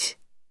repeat.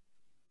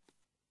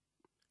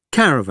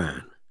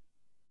 Caravan.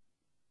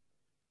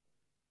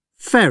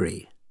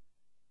 Ferry.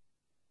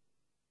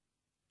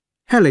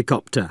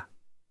 Helicopter.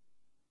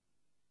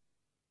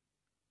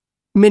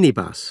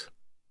 Minibus.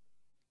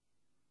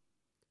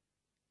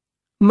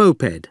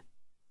 Moped.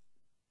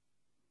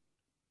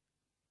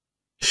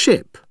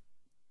 Ship.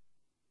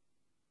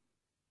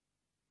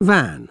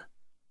 Van.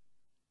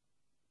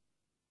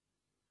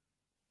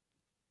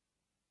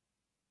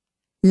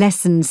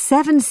 Lesson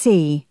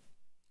 7C.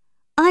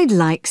 I'd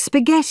like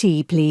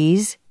spaghetti,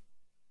 please.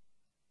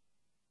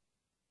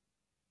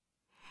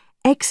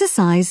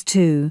 Exercise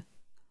 2.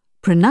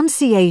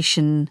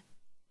 Pronunciation.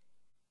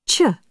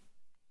 Ch.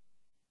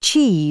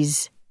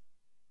 Cheese.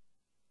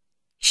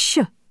 sh,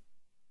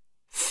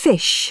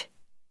 fish.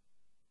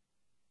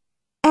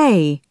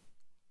 A.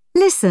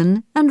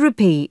 Listen and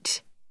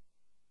repeat.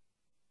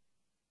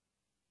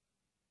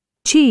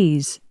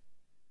 cheese,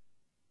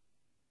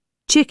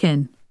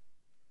 chicken,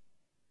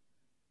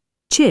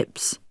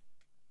 chips,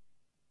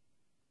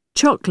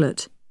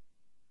 chocolate,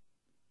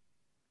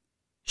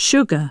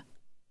 sugar,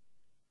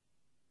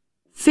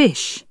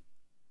 fish,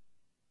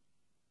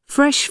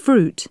 fresh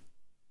fruit,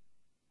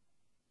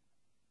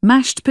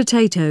 mashed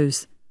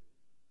potatoes.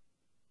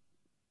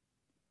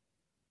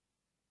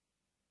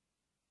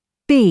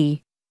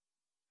 B.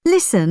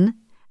 Listen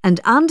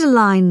and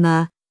underline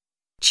the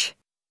ch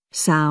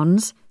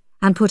sounds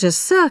and put a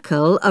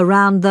circle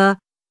around the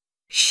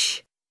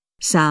sh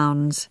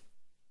sounds.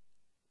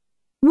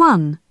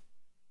 1.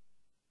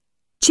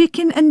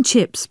 Chicken and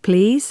chips,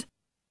 please.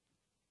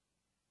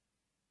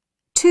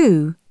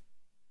 2.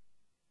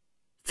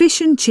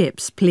 Fish and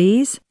chips,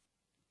 please.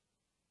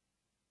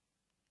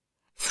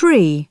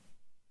 3.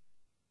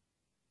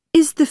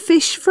 Is the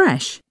fish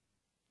fresh?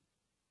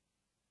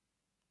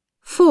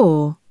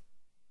 4.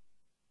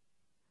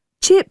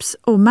 Chips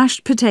or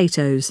mashed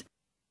potatoes?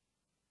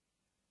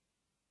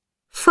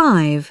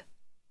 5.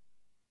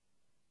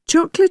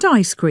 Chocolate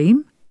ice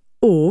cream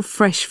or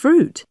fresh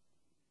fruit?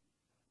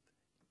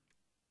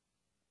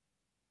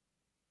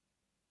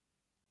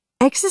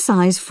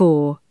 Exercise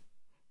 4.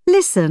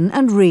 Listen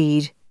and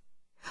read.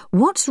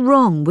 What's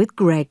wrong with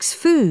Greg's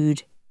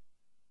food?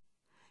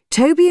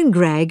 Toby and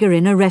Greg are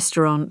in a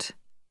restaurant.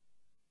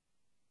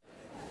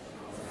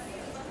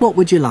 What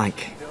would you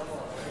like?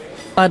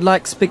 I'd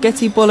like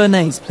spaghetti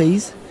bolognese,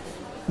 please.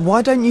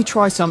 Why don't you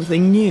try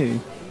something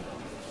new?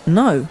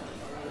 No,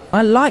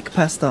 I like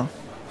pasta.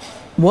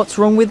 What's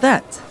wrong with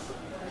that?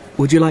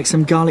 Would you like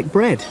some garlic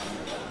bread?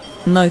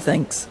 No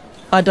thanks.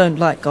 I don't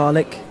like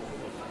garlic.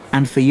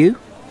 And for you?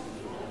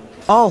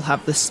 I'll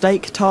have the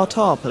steak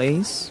tartare,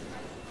 please.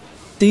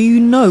 Do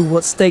you know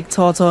what steak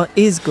tartare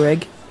is,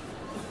 Greg?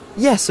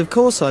 Yes, of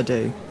course I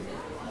do.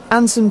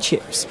 And some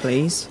chips,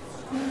 please.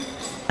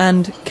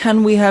 And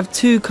can we have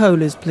 2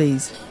 colas,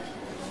 please?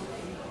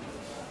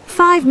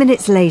 5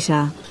 minutes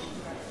later.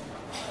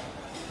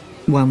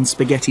 1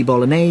 spaghetti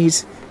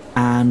bolognese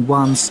and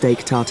 1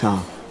 steak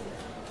tartare.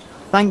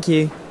 Thank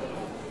you.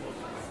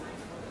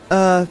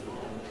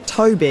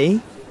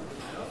 Toby,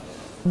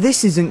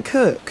 this isn't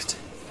cooked.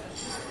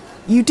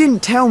 You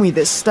didn't tell me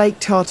that steak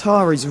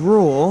tartare is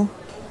raw.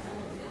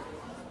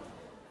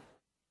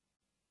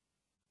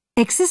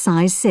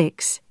 Exercise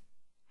 6.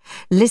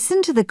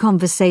 Listen to the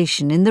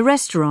conversation in the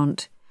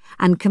restaurant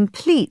and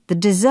complete the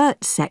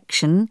dessert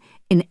section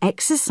in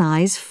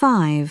exercise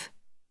 5.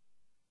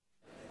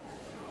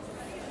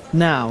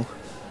 Now,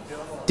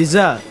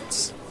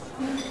 desserts.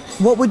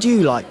 What would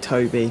you like,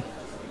 Toby?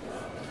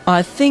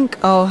 I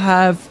think I'll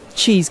have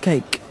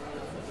cheesecake.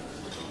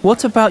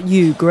 What about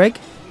you, Greg?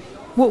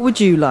 What would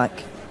you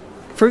like?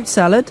 Fruit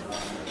salad?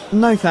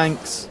 No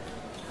thanks.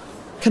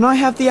 Can I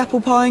have the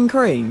apple pie and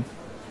cream?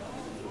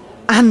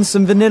 And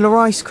some vanilla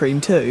ice cream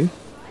too?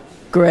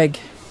 Greg,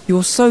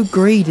 you're so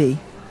greedy.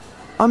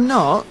 I'm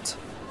not.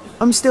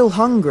 I'm still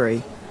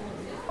hungry.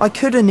 I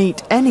couldn't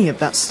eat any of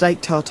that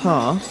steak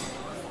tartare.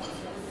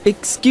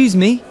 Excuse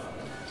me?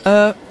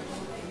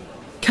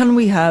 Can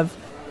we have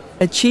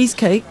a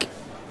cheesecake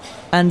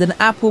and an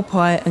apple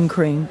pie and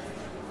cream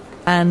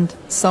and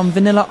some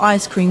vanilla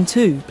ice cream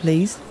too,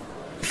 please?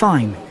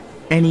 Fine.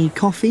 Any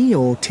coffee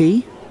or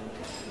tea?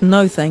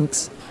 No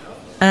thanks.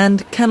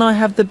 And can I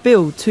have the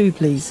bill too,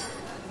 please?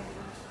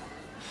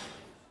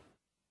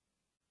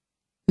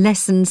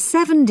 Lesson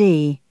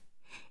 7D.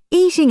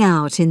 Eating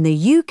out in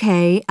the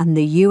UK and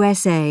the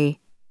USA.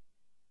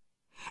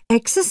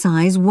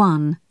 Exercise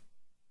 1.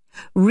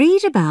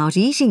 Read about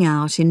eating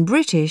out in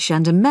British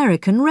and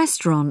American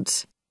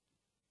restaurants.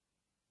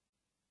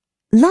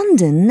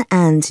 London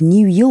and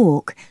New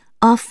York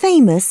are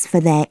famous for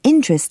their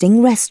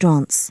interesting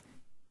restaurants.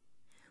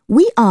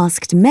 We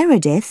asked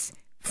Meredith,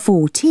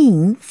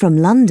 14, from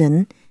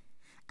London,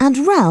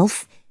 and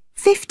Ralph,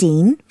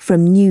 15,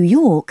 from New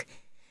York,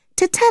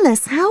 to tell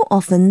us how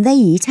often they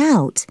eat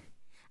out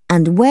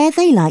and where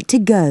they like to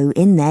go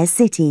in their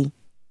city.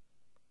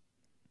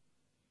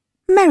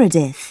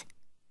 Meredith.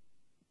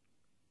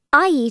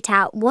 I eat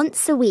out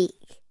once a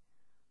week.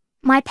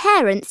 My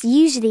parents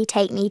usually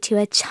take me to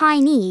a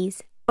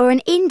Chinese or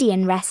an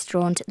Indian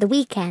restaurant at the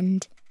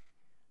weekend.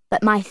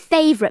 But my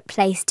favourite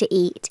place to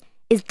eat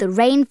is the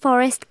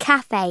Rainforest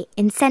Cafe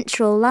in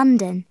central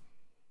London.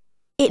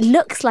 It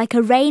looks like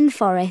a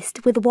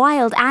rainforest with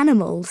wild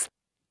animals.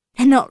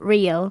 They're not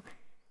real.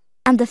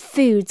 And the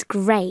food's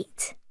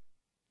great.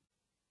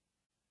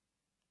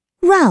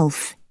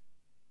 Ralph.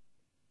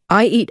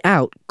 I eat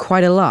out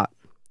quite a lot.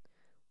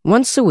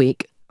 Once a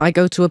week, I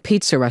go to a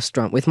pizza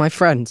restaurant with my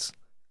friends.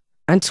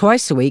 And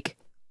twice a week,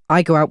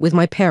 I go out with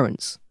my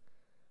parents.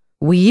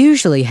 We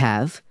usually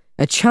have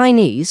a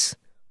Chinese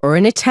or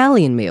an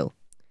Italian meal.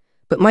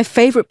 But my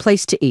favourite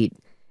place to eat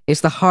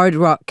is the Hard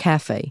Rock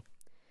Cafe.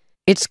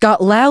 It's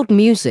got loud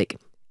music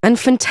and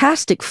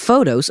fantastic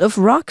photos of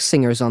rock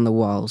singers on the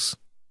walls.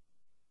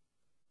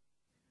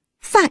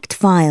 Fact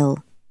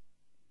file.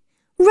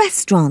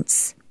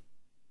 Restaurants.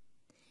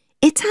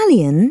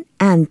 Italian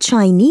and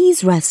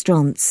Chinese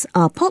restaurants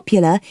are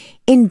popular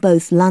in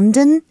both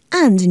London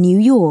and New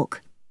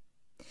York.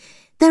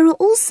 There are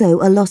also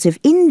a lot of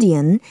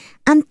Indian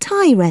and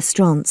Thai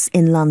restaurants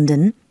in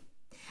London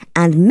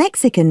and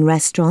Mexican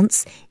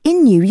restaurants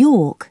in New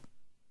York.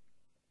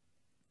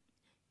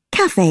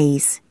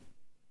 Cafes.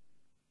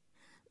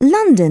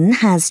 London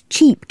has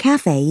cheap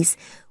cafes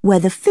where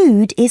the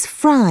food is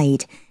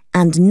fried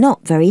and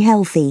not very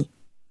healthy.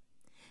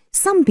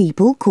 Some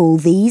people call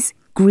these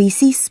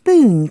greasy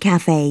spoon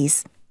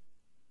cafes.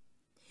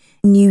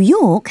 New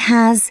York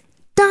has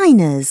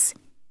diners.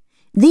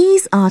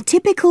 These are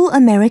typical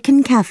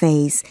American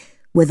cafes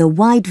with a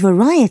wide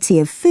variety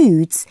of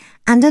foods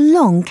and a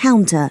long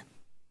counter.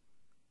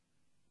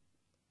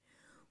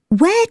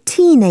 Where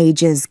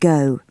teenagers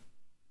go.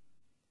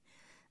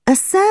 A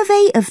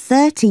survey of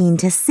 13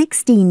 to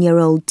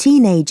 16-year-old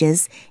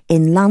teenagers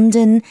in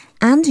London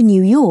and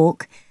New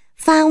York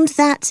found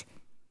that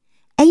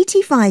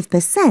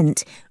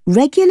 85%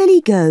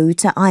 regularly go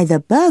to either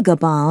burger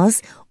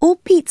bars or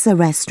pizza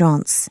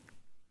restaurants.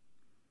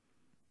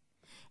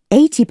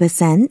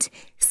 80%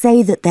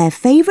 say that their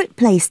favourite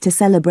place to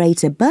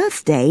celebrate a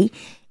birthday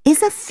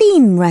is a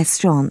theme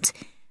restaurant,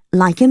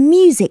 like a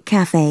music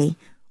cafe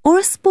or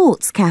a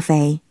sports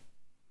cafe.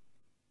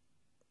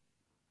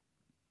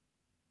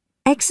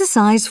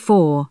 Exercise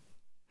 4.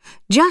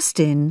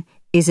 Justin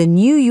is a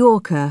New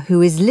Yorker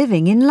who is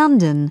living in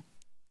London.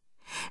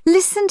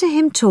 Listen to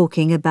him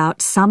talking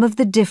about some of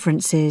the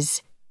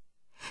differences.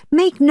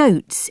 Make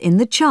notes in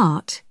the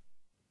chart.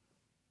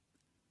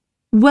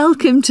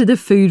 Welcome to the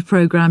food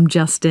programme,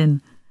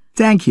 Justin.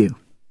 Thank you.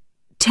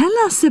 Tell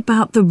us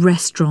about the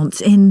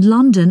restaurants in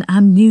London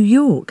and New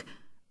York.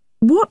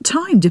 What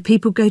time do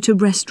people go to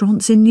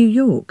restaurants in New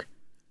York?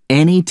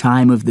 Any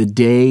time of the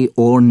day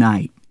or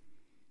night.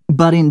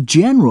 But in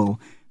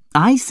general,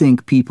 I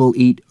think people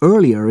eat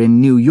earlier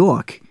in New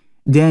York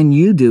than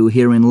you do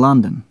here in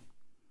London.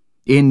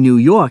 In New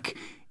York,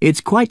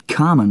 it's quite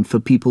common for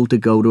people to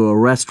go to a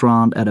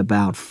restaurant at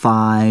about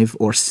 5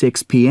 or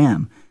 6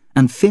 p.m.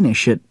 and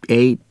finish at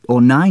 8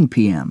 or 9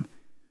 p.m.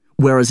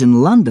 Whereas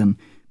in London,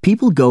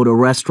 people go to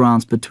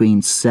restaurants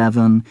between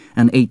 7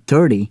 and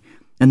 8:30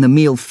 and the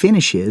meal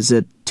finishes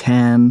at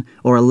 10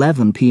 or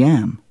 11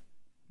 p.m.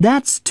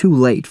 That's too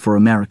late for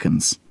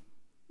Americans.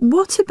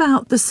 What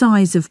about the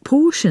size of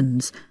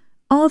portions?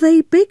 Are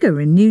they bigger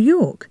in New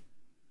York?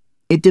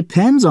 It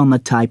depends on the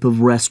type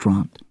of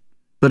restaurant.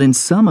 But in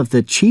some of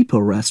the cheaper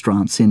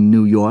restaurants in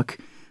New York,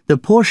 the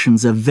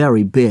portions are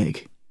very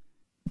big.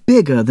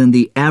 Bigger than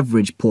the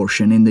average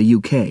portion in the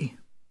UK.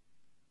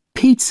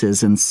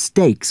 Pizzas and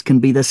steaks can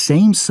be the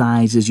same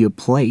size as your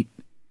plate.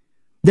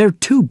 They're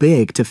too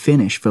big to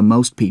finish for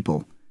most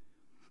people.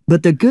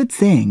 But the good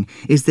thing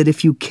is that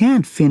if you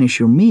can't finish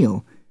your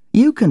meal,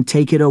 you can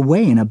take it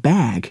away in a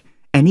bag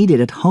and eat it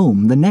at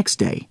home the next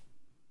day.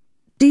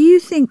 Do you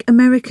think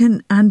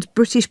American and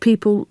British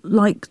people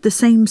like the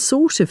same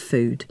sort of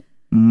food?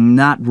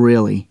 Not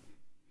really.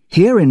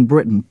 Here in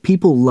Britain,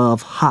 people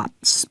love hot,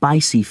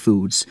 spicy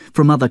foods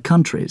from other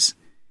countries.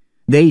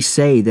 They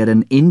say that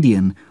an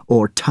Indian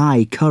or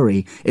Thai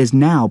curry is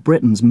now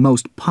Britain's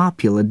most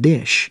popular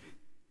dish.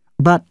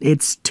 But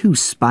it's too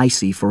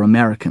spicy for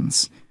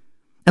Americans.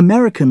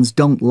 Americans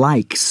don't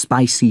like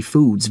spicy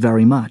foods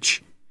very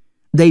much.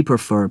 They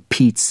prefer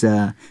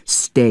pizza,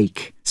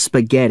 steak,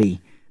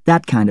 spaghetti,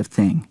 that kind of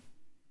thing.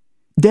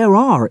 There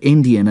are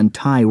Indian and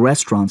Thai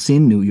restaurants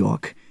in New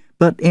York,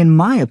 but in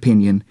my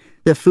opinion,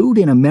 the food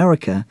in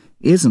America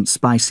isn't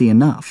spicy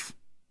enough.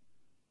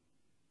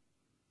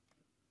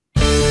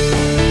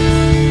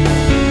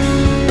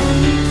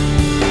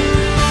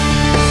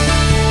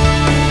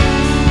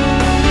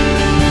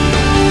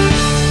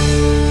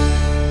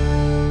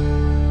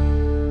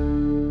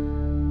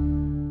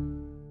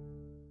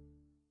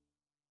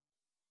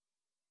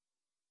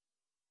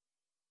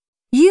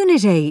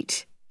 Unit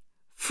 8.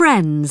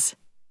 Friends.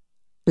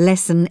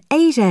 Lesson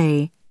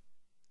 8A.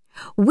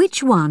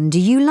 Which one do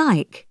you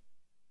like?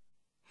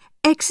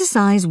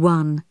 Exercise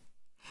 1.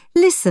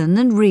 Listen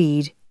and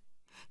read.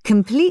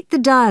 Complete the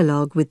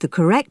dialogue with the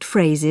correct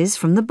phrases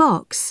from the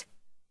box.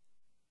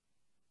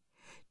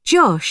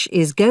 Josh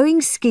is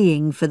going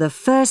skiing for the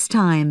first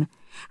time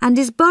and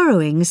is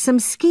borrowing some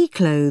ski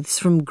clothes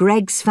from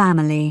Greg's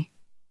family.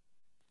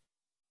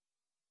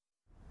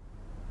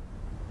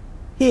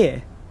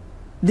 Here,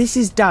 this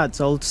is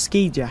Dad's old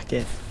ski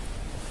jacket.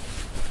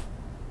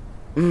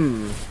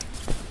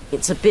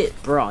 It's a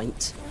bit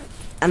bright,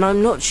 and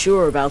I'm not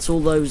sure about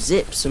all those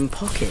zips and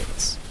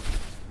pockets.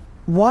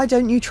 Why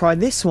don't you try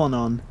this one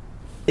on?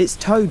 It's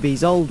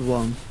Toby's old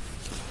one.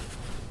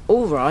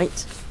 All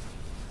right.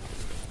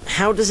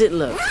 How does it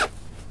look?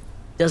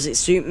 Does it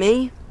suit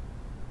me?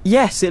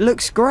 Yes, it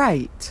looks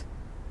great.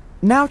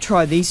 Now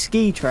try these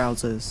ski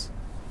trousers.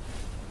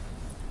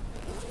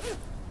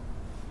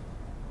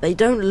 They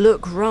don't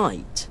look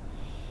right.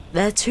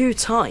 They're too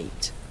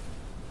tight.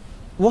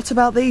 What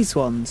about these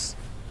ones?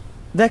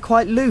 They're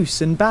quite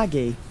loose and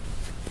baggy.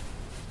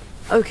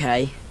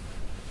 Okay.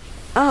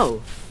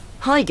 Oh,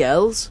 hi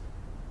girls.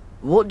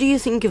 What do you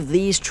think of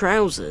these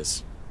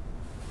trousers?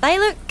 They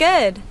look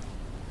good.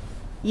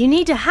 You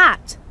need a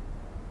hat.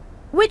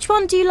 Which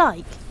one do you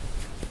like?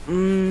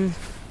 The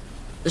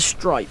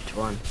striped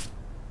one.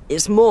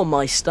 It's more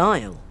my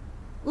style.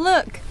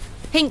 Look,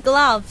 pink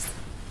gloves.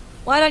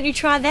 Why don't you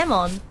try them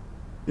on?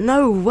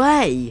 No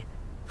way.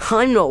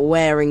 I'm not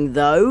wearing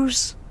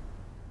those.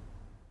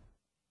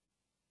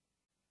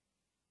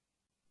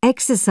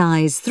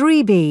 Exercise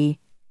 3B.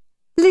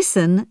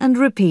 Listen and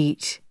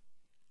repeat.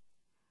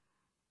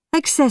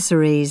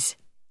 Accessories.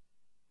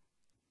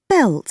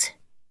 Belt,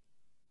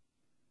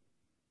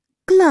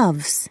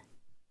 gloves,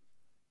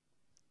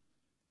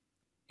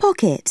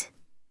 pocket,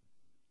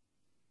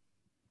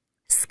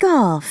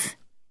 scarf,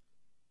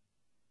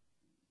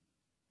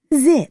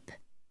 zip.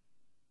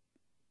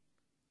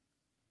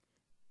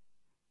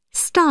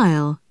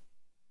 Style.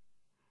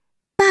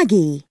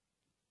 Baggy,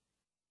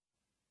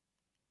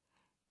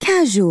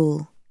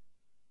 casual,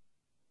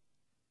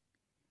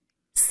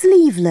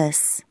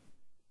 sleeveless,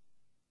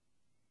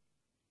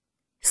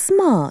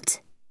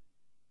 smart,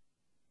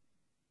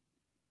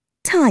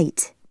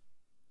 tight.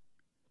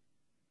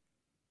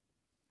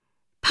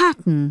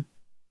 Pattern.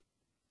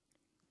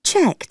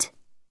 Checked,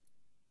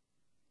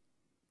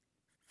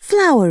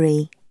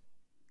 flowery,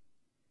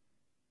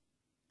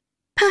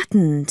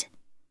 patterned,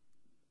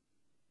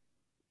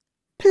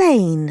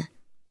 plain,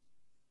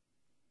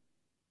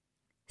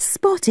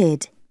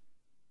 spotted,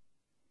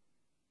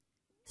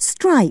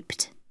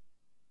 striped.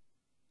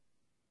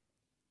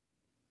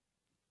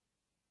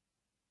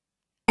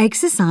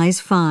 Exercise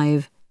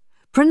 5.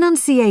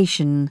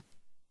 Pronunciation.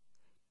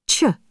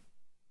 Ch,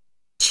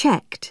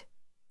 checked.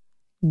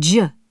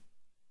 J,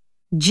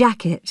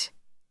 jacket.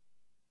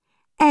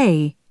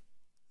 A,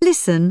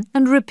 listen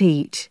and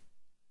repeat.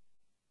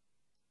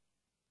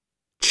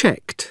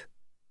 Checked.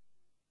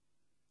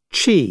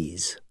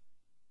 Cheese.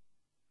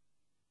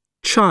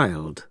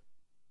 Child.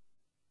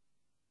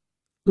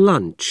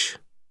 Lunch.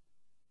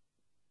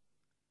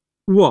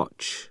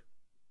 Watch.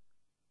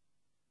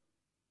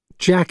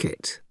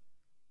 Jacket.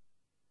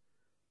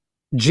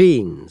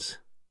 Jeans.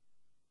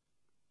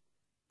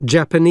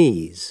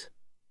 Japanese.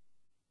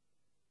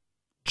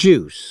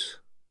 Juice.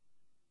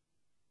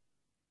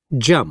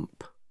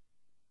 Jump.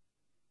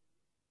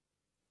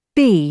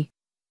 B,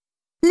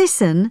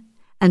 listen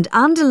and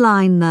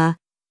underline the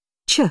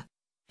ch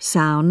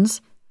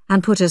sounds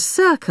and put a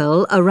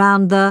circle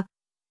around the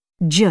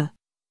j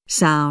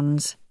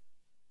sounds.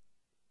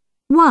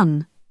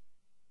 1,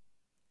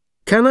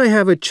 Can I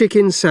have a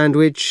chicken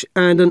sandwich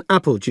and an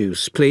apple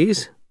juice,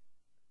 please?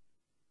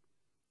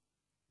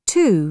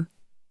 2,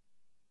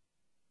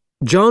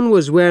 John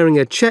was wearing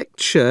a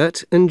checked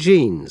shirt and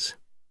jeans.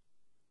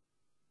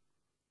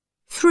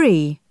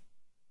 3,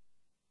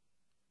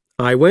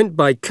 I went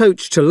by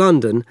coach to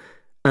London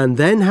and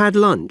then had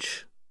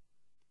lunch.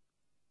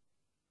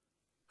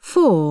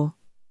 4,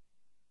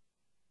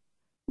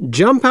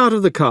 Jump out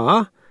of the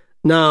car.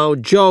 Now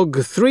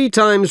jog 3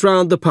 times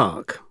round the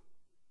park.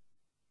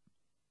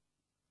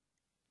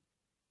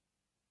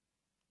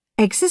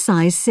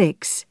 Exercise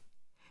 6.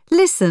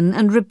 Listen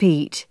and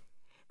repeat.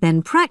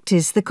 Then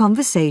practice the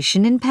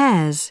conversation in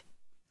pairs.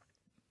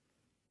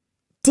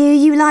 Do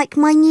you like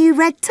my new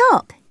red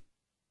top?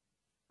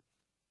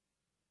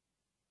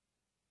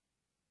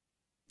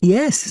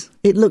 Yes,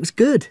 it looks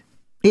good.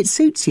 It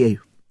suits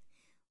you.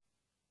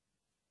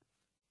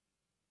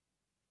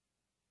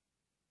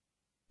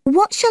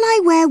 What shall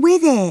I wear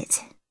with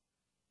it?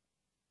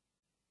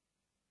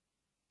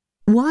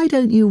 Why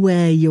don't you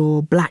wear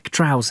your black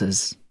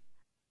trousers?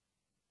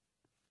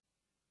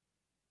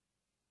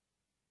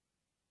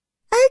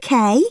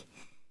 OK.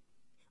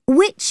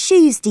 Which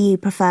shoes do you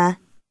prefer?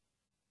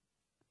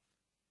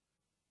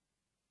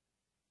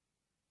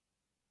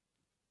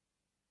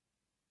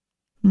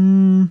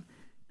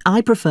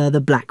 I prefer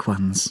the black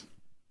ones.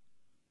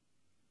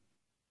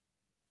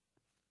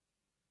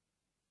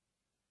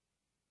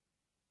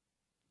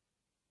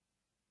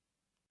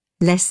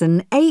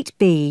 Lesson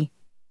 8B.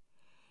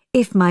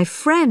 If my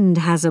friend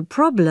has a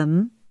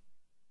problem.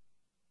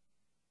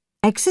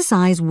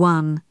 Exercise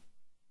 1.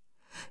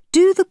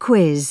 Do the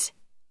quiz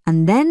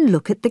and then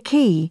look at the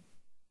key.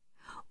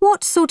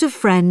 What sort of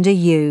friend are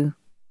you?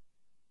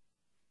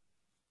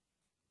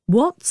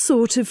 What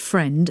sort of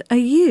friend are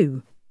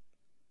you?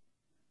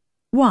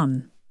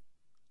 1.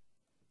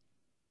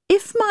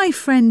 If my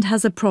friend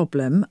has a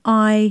problem,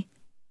 I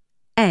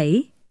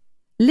A.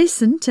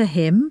 Listen to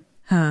him,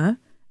 her,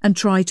 and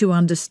try to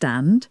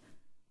understand.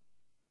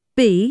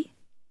 B.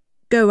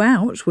 Go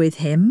out with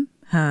him,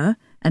 her,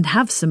 and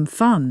have some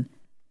fun.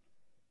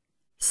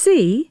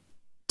 C.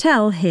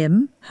 Tell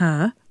him,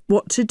 her,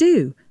 what to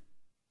do.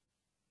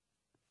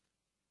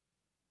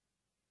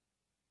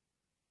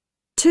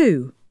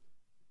 2.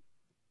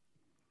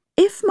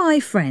 If my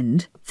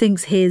friend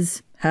thinks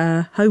his,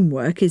 her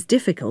homework is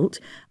difficult,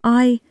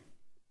 I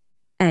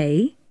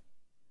A.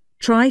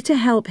 Try to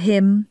help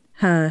him,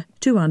 her,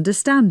 to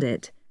understand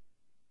it.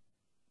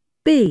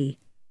 B.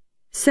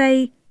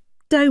 Say,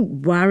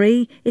 Don't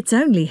worry, it's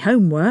only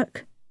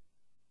homework.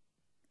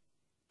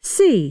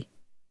 C.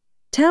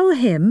 Tell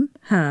him,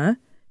 her,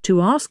 to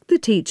ask the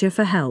teacher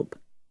for help.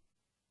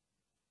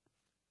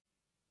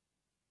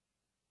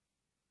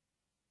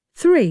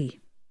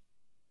 3.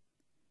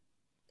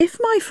 If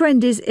my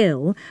friend is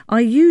ill,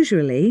 I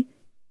usually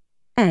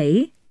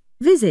A.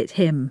 Visit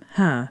him,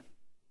 her.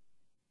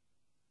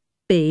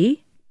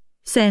 B.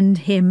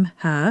 Send him,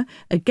 her,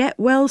 a get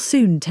well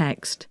soon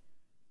text.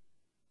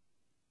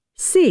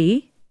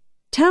 C.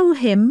 Tell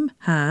him,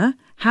 her,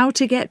 how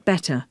to get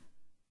better.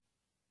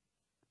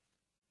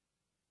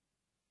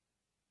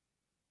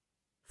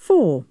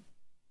 4.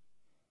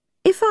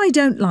 If I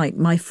don't like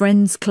my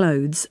friend's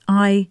clothes,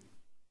 I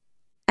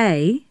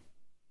A.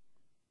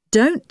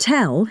 Don't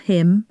tell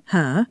him,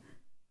 her,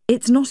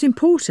 it's not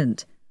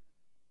important.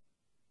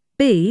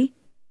 B.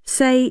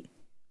 Say,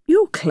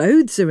 your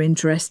clothes are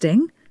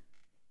interesting.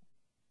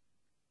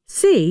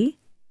 C.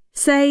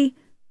 Say,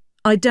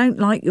 I don't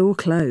like your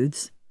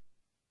clothes.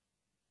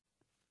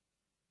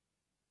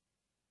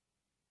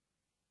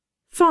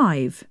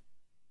 5.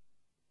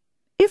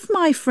 If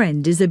my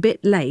friend is a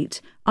bit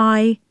late,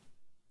 I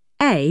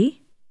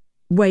A.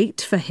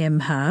 Wait for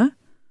him, her.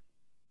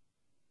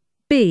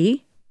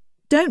 B.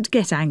 Don't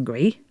get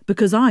angry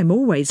because I'm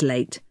always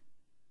late.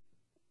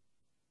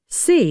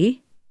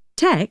 C.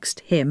 Text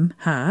him,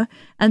 her,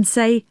 and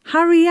say,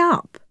 hurry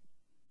up.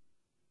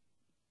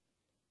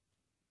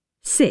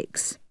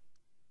 6.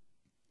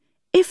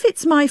 If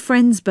it's my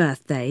friend's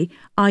birthday,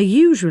 I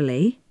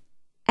usually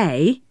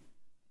A.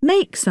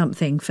 Make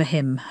something for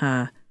him,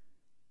 her.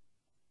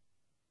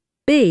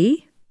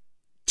 B.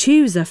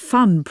 Choose a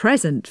fun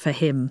present for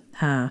him,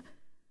 her.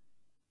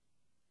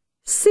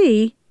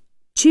 C.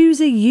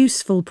 Choose a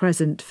useful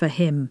present for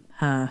him,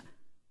 her.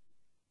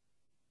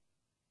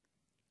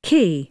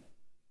 Key.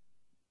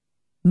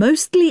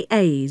 Mostly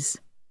A's.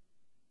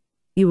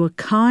 You are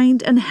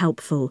kind and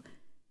helpful.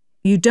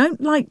 You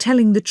don't like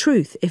telling the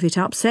truth if it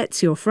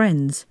upsets your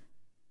friends.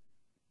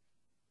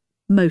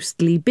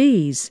 Mostly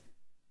B's.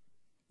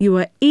 You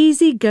are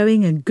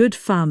easygoing and good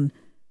fun,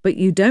 but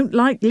you don't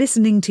like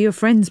listening to your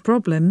friends'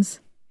 problems.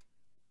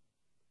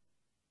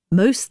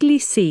 Mostly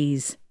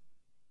C's.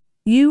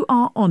 You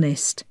are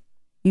honest.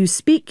 You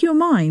speak your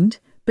mind,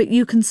 but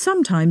you can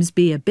sometimes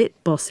be a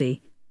bit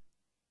bossy.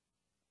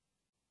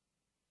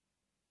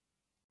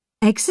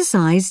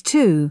 Exercise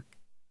 2.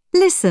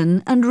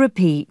 Listen and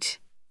repeat.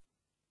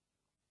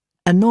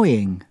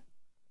 Annoying.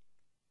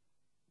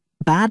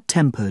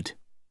 Bad-tempered.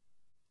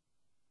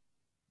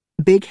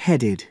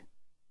 Big-headed.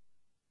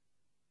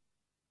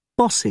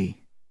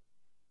 Bossy.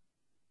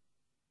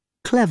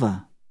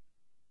 Clever.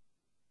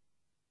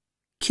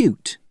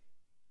 Cute.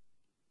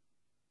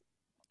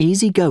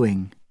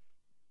 Easygoing.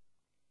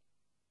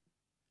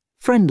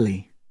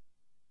 Friendly.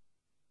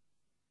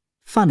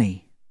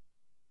 Funny.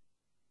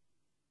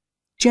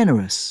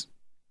 Generous.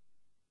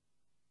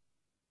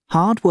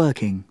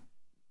 Hard-working.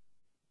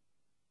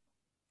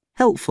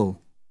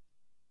 Helpful.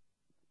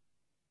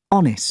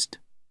 Honest.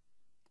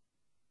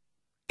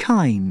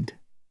 Kind.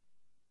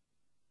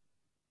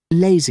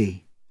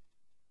 Lazy.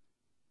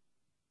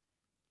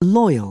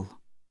 Loyal.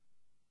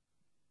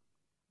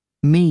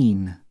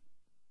 Mean.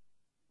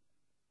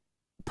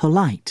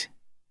 Polite.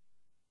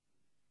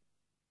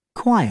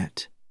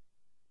 Quiet.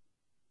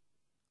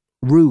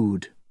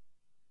 Rude.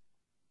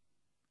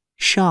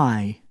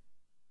 Shy.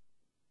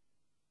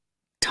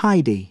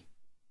 Tidy.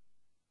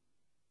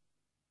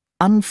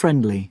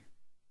 Unfriendly.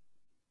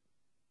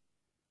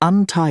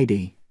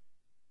 Untidy.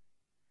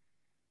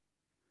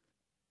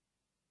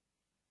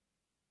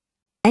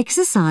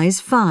 Exercise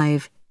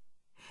 5.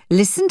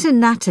 Listen to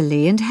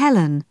Natalie and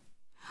Helen.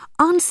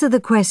 Answer the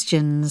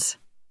questions.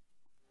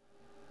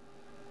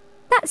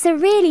 That's a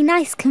really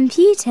nice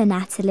computer,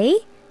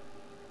 Natalie.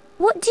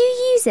 What do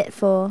you use it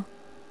for?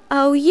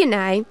 Oh, you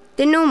know,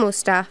 the normal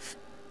stuff.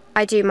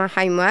 I do my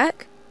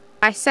homework,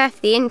 I surf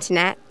the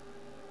internet,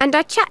 and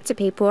I chat to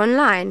people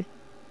online.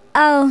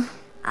 Oh,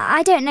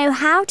 I don't know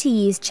how to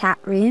use chat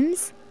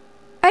rooms.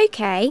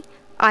 OK,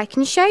 I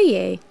can show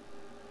you.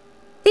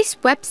 This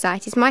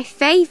website is my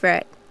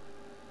favourite.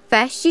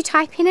 First you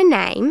type in a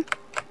name.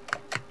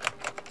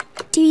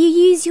 Do you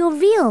use your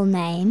real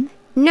name?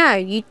 No,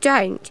 you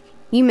don't.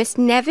 You must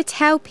never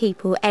tell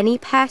people any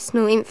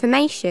personal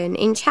information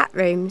in chat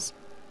rooms.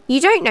 You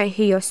don't know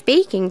who you're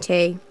speaking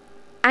to.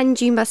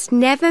 And you must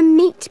never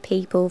meet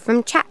people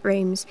from chat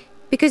rooms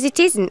because it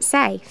isn't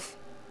safe.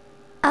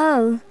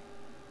 Oh,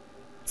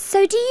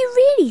 so do you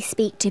really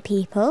speak to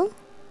people?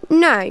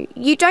 No,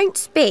 you don't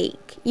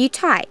speak, you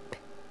type.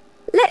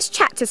 Let's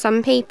chat to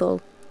some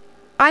people.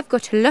 I've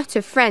got a lot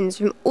of friends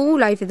from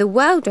all over the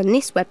world on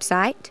this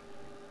website.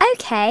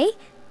 OK,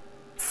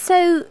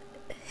 so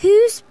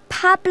who's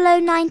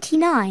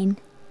Pablo99?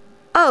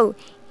 Oh,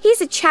 he's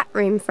a chat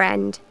room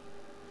friend.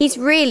 He's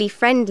really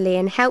friendly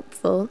and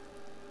helpful.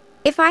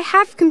 If I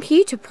have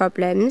computer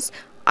problems,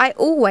 I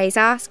always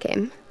ask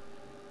him.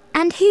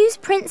 And who's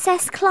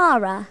Princess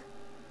Clara?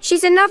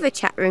 She's another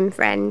chat room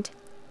friend.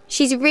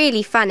 She's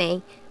really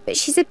funny, but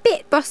she's a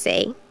bit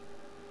bossy.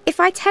 If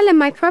I tell her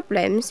my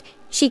problems,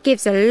 she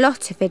gives a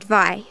lot of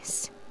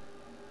advice.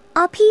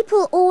 Are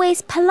people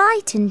always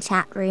polite in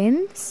chat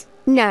rooms?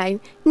 No,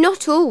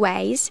 not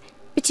always.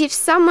 But if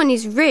someone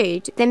is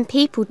rude, then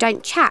people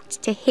don't chat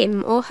to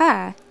him or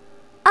her.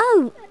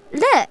 Oh,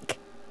 look!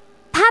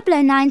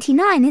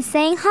 Pablo99 is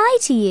saying hi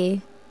to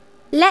you.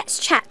 Let's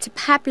chat to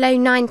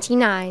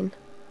Pablo99.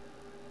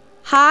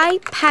 Hi,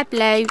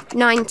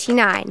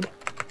 Pablo99.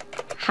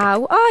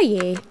 How are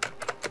you?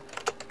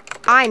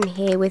 I'm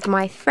here with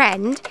my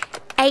friend,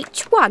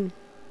 H1.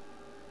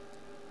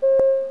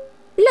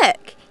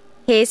 Look,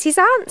 here's his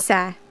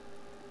answer.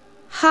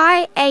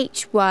 Hi,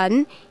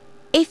 H1.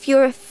 If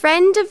you're a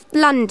friend of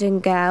London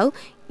Girl,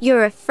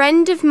 you're a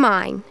friend of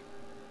mine.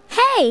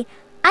 Hey,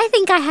 I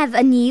think I have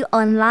a new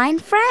online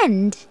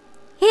friend.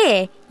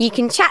 Here, you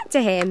can chat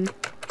to him.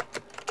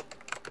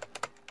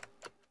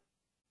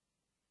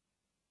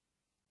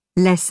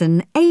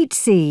 Lesson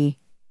 8C.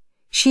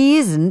 She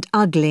isn't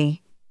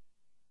ugly.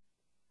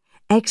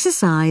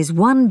 Exercise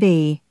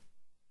 1B.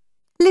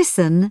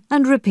 Listen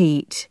and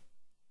repeat.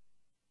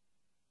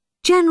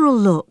 General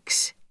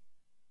looks.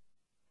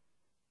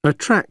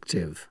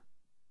 Attractive.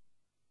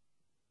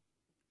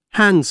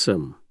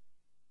 Handsome.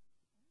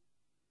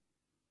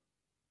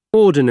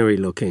 Ordinary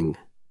looking.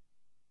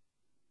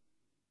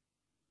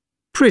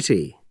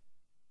 Pretty.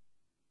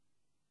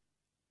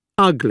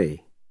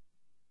 Ugly.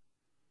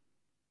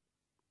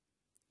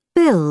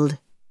 Build.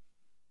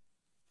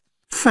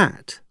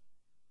 Fat.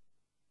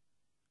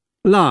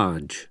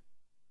 Large.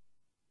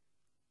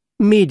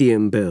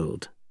 Medium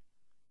build.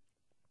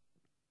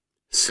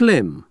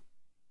 Slim.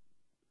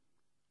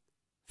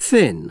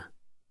 Thin.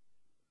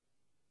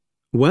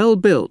 Well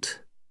built.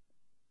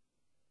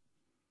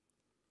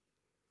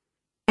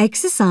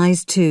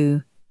 Exercise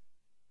 2.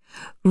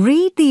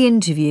 Read the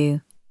interview.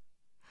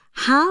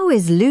 How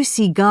is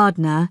Lucy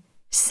Gardner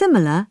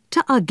similar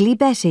to Ugly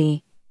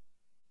Betty?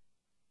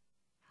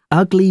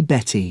 Ugly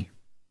Betty.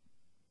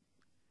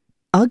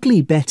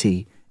 Ugly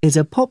Betty is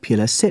a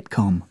popular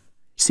sitcom,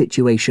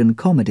 situation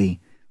comedy,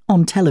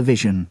 on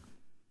television.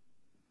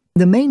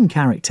 The main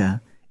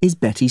character is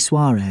Betty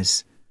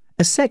Suarez,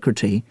 a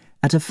secretary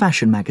at a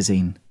fashion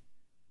magazine.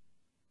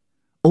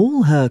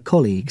 All her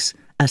colleagues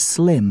are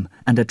slim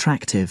and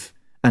attractive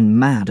and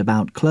mad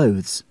about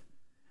clothes.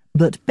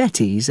 But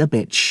Betty's a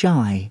bit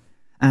shy,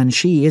 and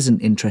she isn't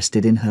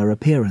interested in her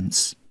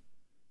appearance.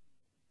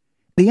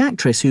 The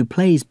actress who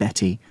plays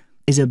Betty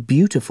is a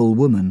beautiful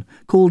woman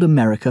called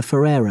America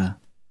Ferrera.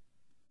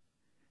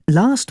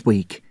 Last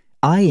week,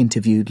 I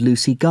interviewed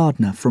Lucy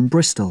Gardner from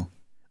Bristol,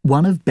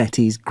 one of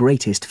Betty's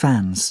greatest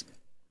fans.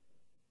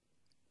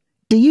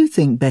 Do you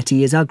think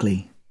Betty is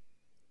ugly?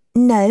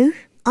 No,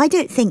 I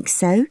don't think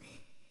so.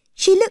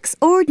 She looks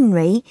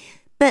ordinary,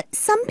 but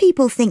some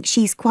people think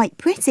she's quite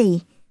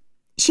pretty.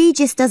 She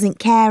just doesn't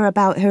care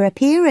about her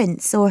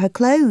appearance or her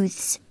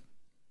clothes.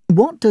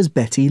 What does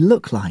Betty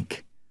look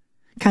like?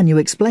 Can you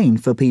explain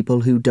for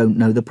people who don't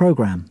know the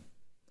programme?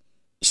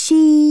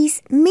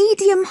 She's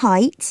medium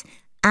height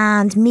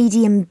and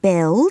medium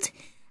build,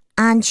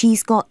 and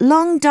she's got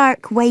long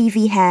dark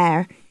wavy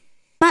hair.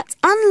 But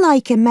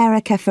unlike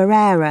America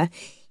Ferrera,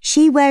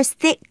 she wears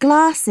thick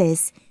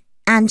glasses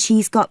and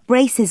she's got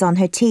braces on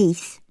her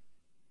teeth.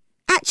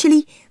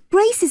 Actually,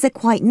 braces are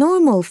quite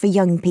normal for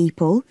young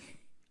people.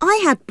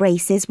 I had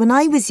braces when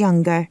I was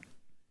younger.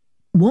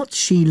 What's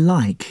she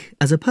like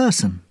as a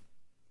person?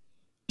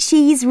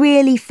 She's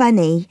really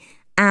funny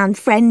and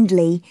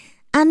friendly,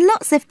 and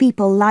lots of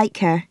people like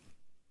her.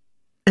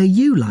 Are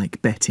you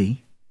like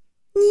Betty?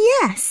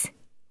 Yes,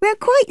 we're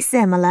quite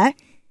similar.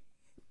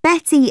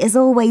 Betty is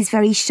always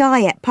very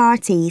shy at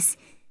parties.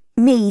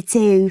 Me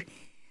too.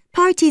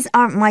 Parties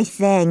aren't my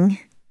thing.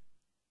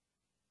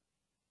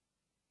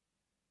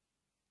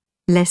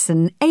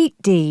 Lesson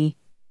 8D.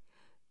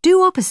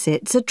 Do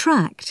opposites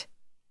attract?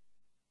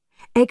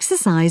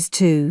 Exercise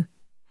 2.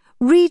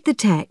 Read the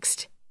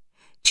text.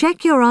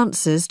 Check your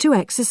answers to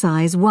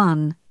exercise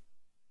 1.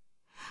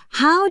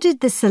 How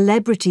did the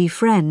celebrity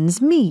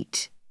friends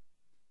meet?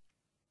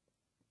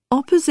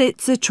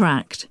 Opposites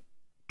attract.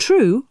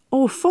 True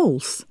or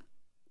false?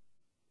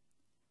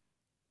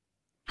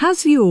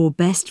 Has your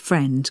best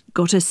friend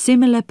got a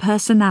similar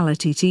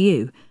personality to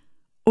you,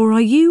 or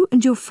are you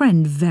and your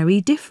friend very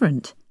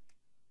different?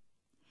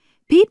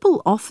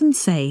 People often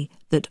say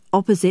that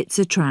opposites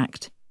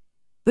attract,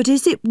 but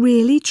is it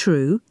really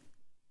true?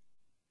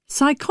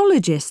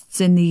 Psychologists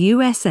in the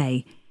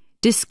USA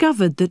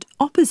discovered that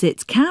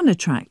opposites can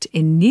attract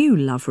in new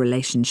love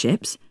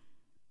relationships.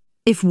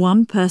 If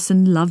one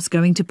person loves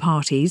going to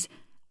parties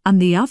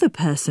and the other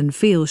person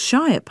feels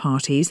shy at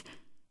parties,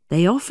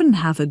 they often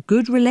have a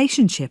good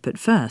relationship at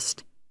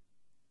first.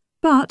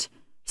 But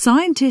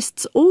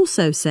scientists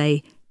also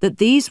say that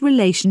these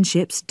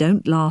relationships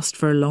don't last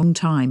for a long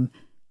time.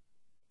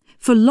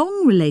 For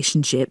long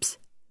relationships,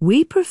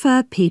 we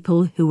prefer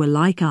people who are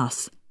like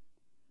us.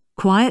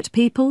 Quiet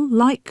people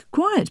like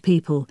quiet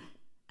people,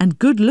 and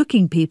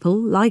good-looking people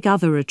like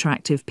other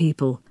attractive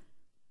people.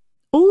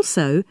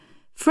 Also,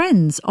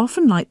 friends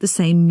often like the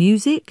same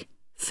music,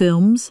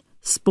 films,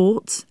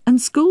 sports and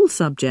school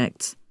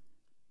subjects.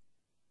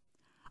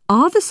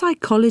 Are the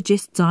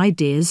psychologist's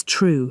ideas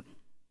true?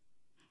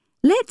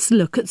 Let's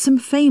look at some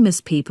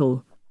famous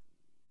people.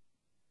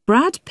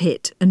 Brad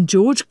Pitt and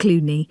George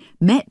Clooney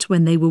met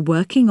when they were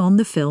working on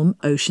the film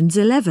Ocean's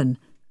 11,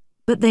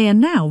 but they are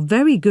now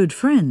very good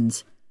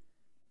friends.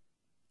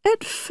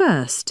 At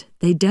first,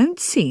 they don't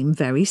seem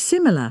very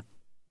similar.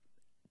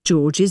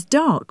 George is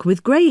dark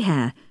with grey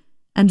hair,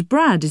 and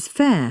Brad is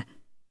fair.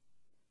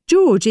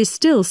 George is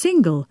still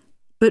single,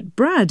 but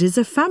Brad is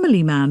a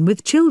family man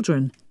with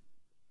children.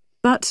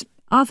 But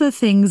other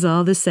things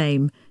are the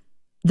same.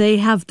 They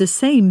have the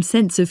same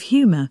sense of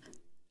humour,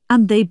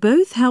 and they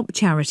both help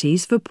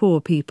charities for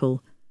poor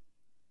people.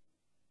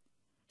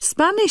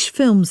 Spanish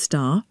film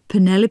star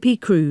Penélope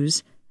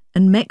Cruz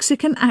and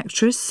Mexican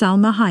actress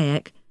Salma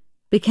Hayek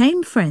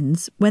became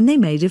friends when they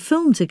made a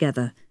film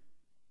together.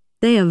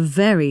 They are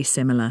very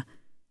similar.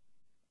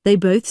 They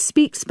both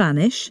speak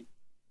Spanish,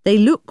 they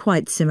look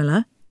quite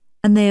similar,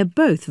 and they are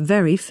both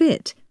very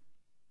fit.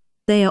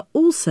 They are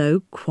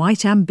also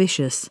quite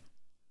ambitious.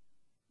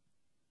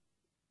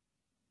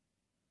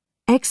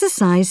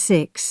 Exercise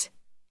 6.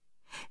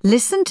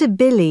 Listen to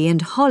Billy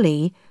and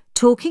Holly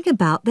talking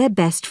about their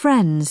best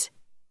friends.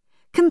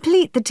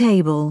 Complete the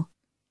table.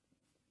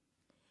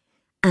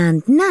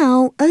 And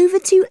now over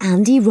to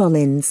Andy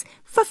Rollins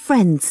for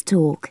Friends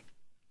Talk.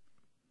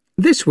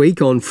 This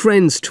week on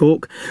Friends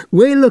Talk,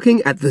 we're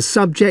looking at the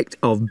subject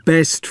of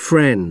best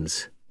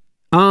friends.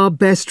 Are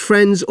best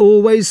friends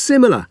always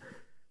similar?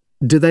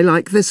 Do they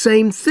like the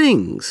same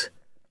things?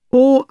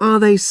 Or are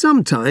they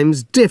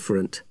sometimes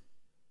different?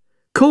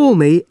 Call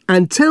me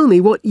and tell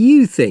me what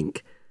you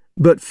think.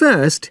 But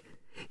first,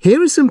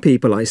 here are some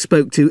people I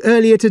spoke to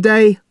earlier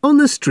today on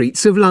the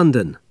streets of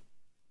London.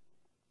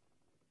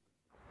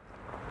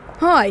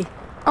 Hi,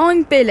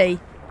 I'm Billy.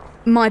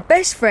 My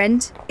best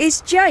friend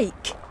is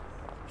Jake.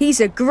 He's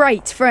a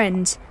great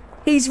friend.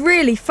 He's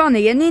really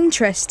funny and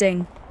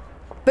interesting.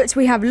 But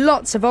we have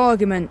lots of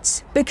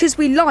arguments because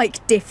we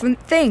like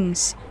different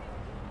things.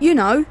 You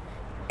know,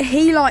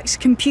 he likes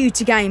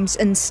computer games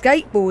and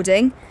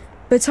skateboarding,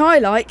 but I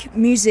like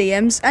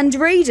museums and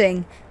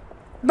reading.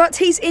 But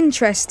he's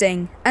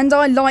interesting, and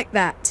I like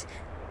that.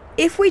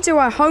 If we do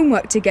our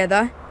homework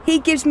together, he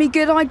gives me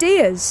good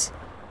ideas.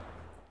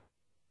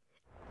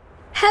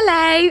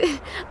 Hello,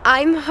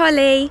 I'm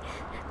Holly.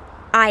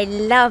 I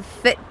love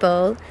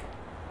football.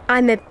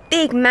 I'm a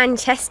big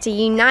Manchester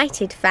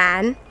United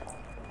fan.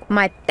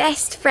 My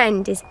best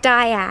friend is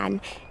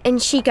Diane,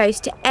 and she goes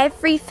to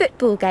every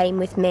football game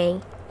with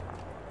me.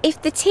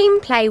 If the team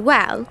play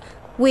well,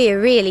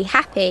 we're really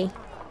happy.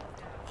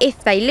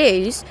 If they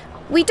lose,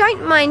 we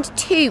don't mind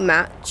too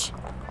much.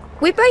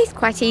 We're both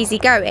quite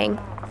easygoing.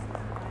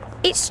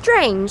 It's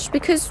strange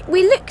because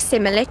we look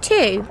similar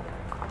too.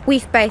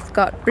 We've both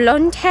got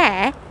blonde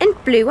hair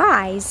and blue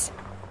eyes.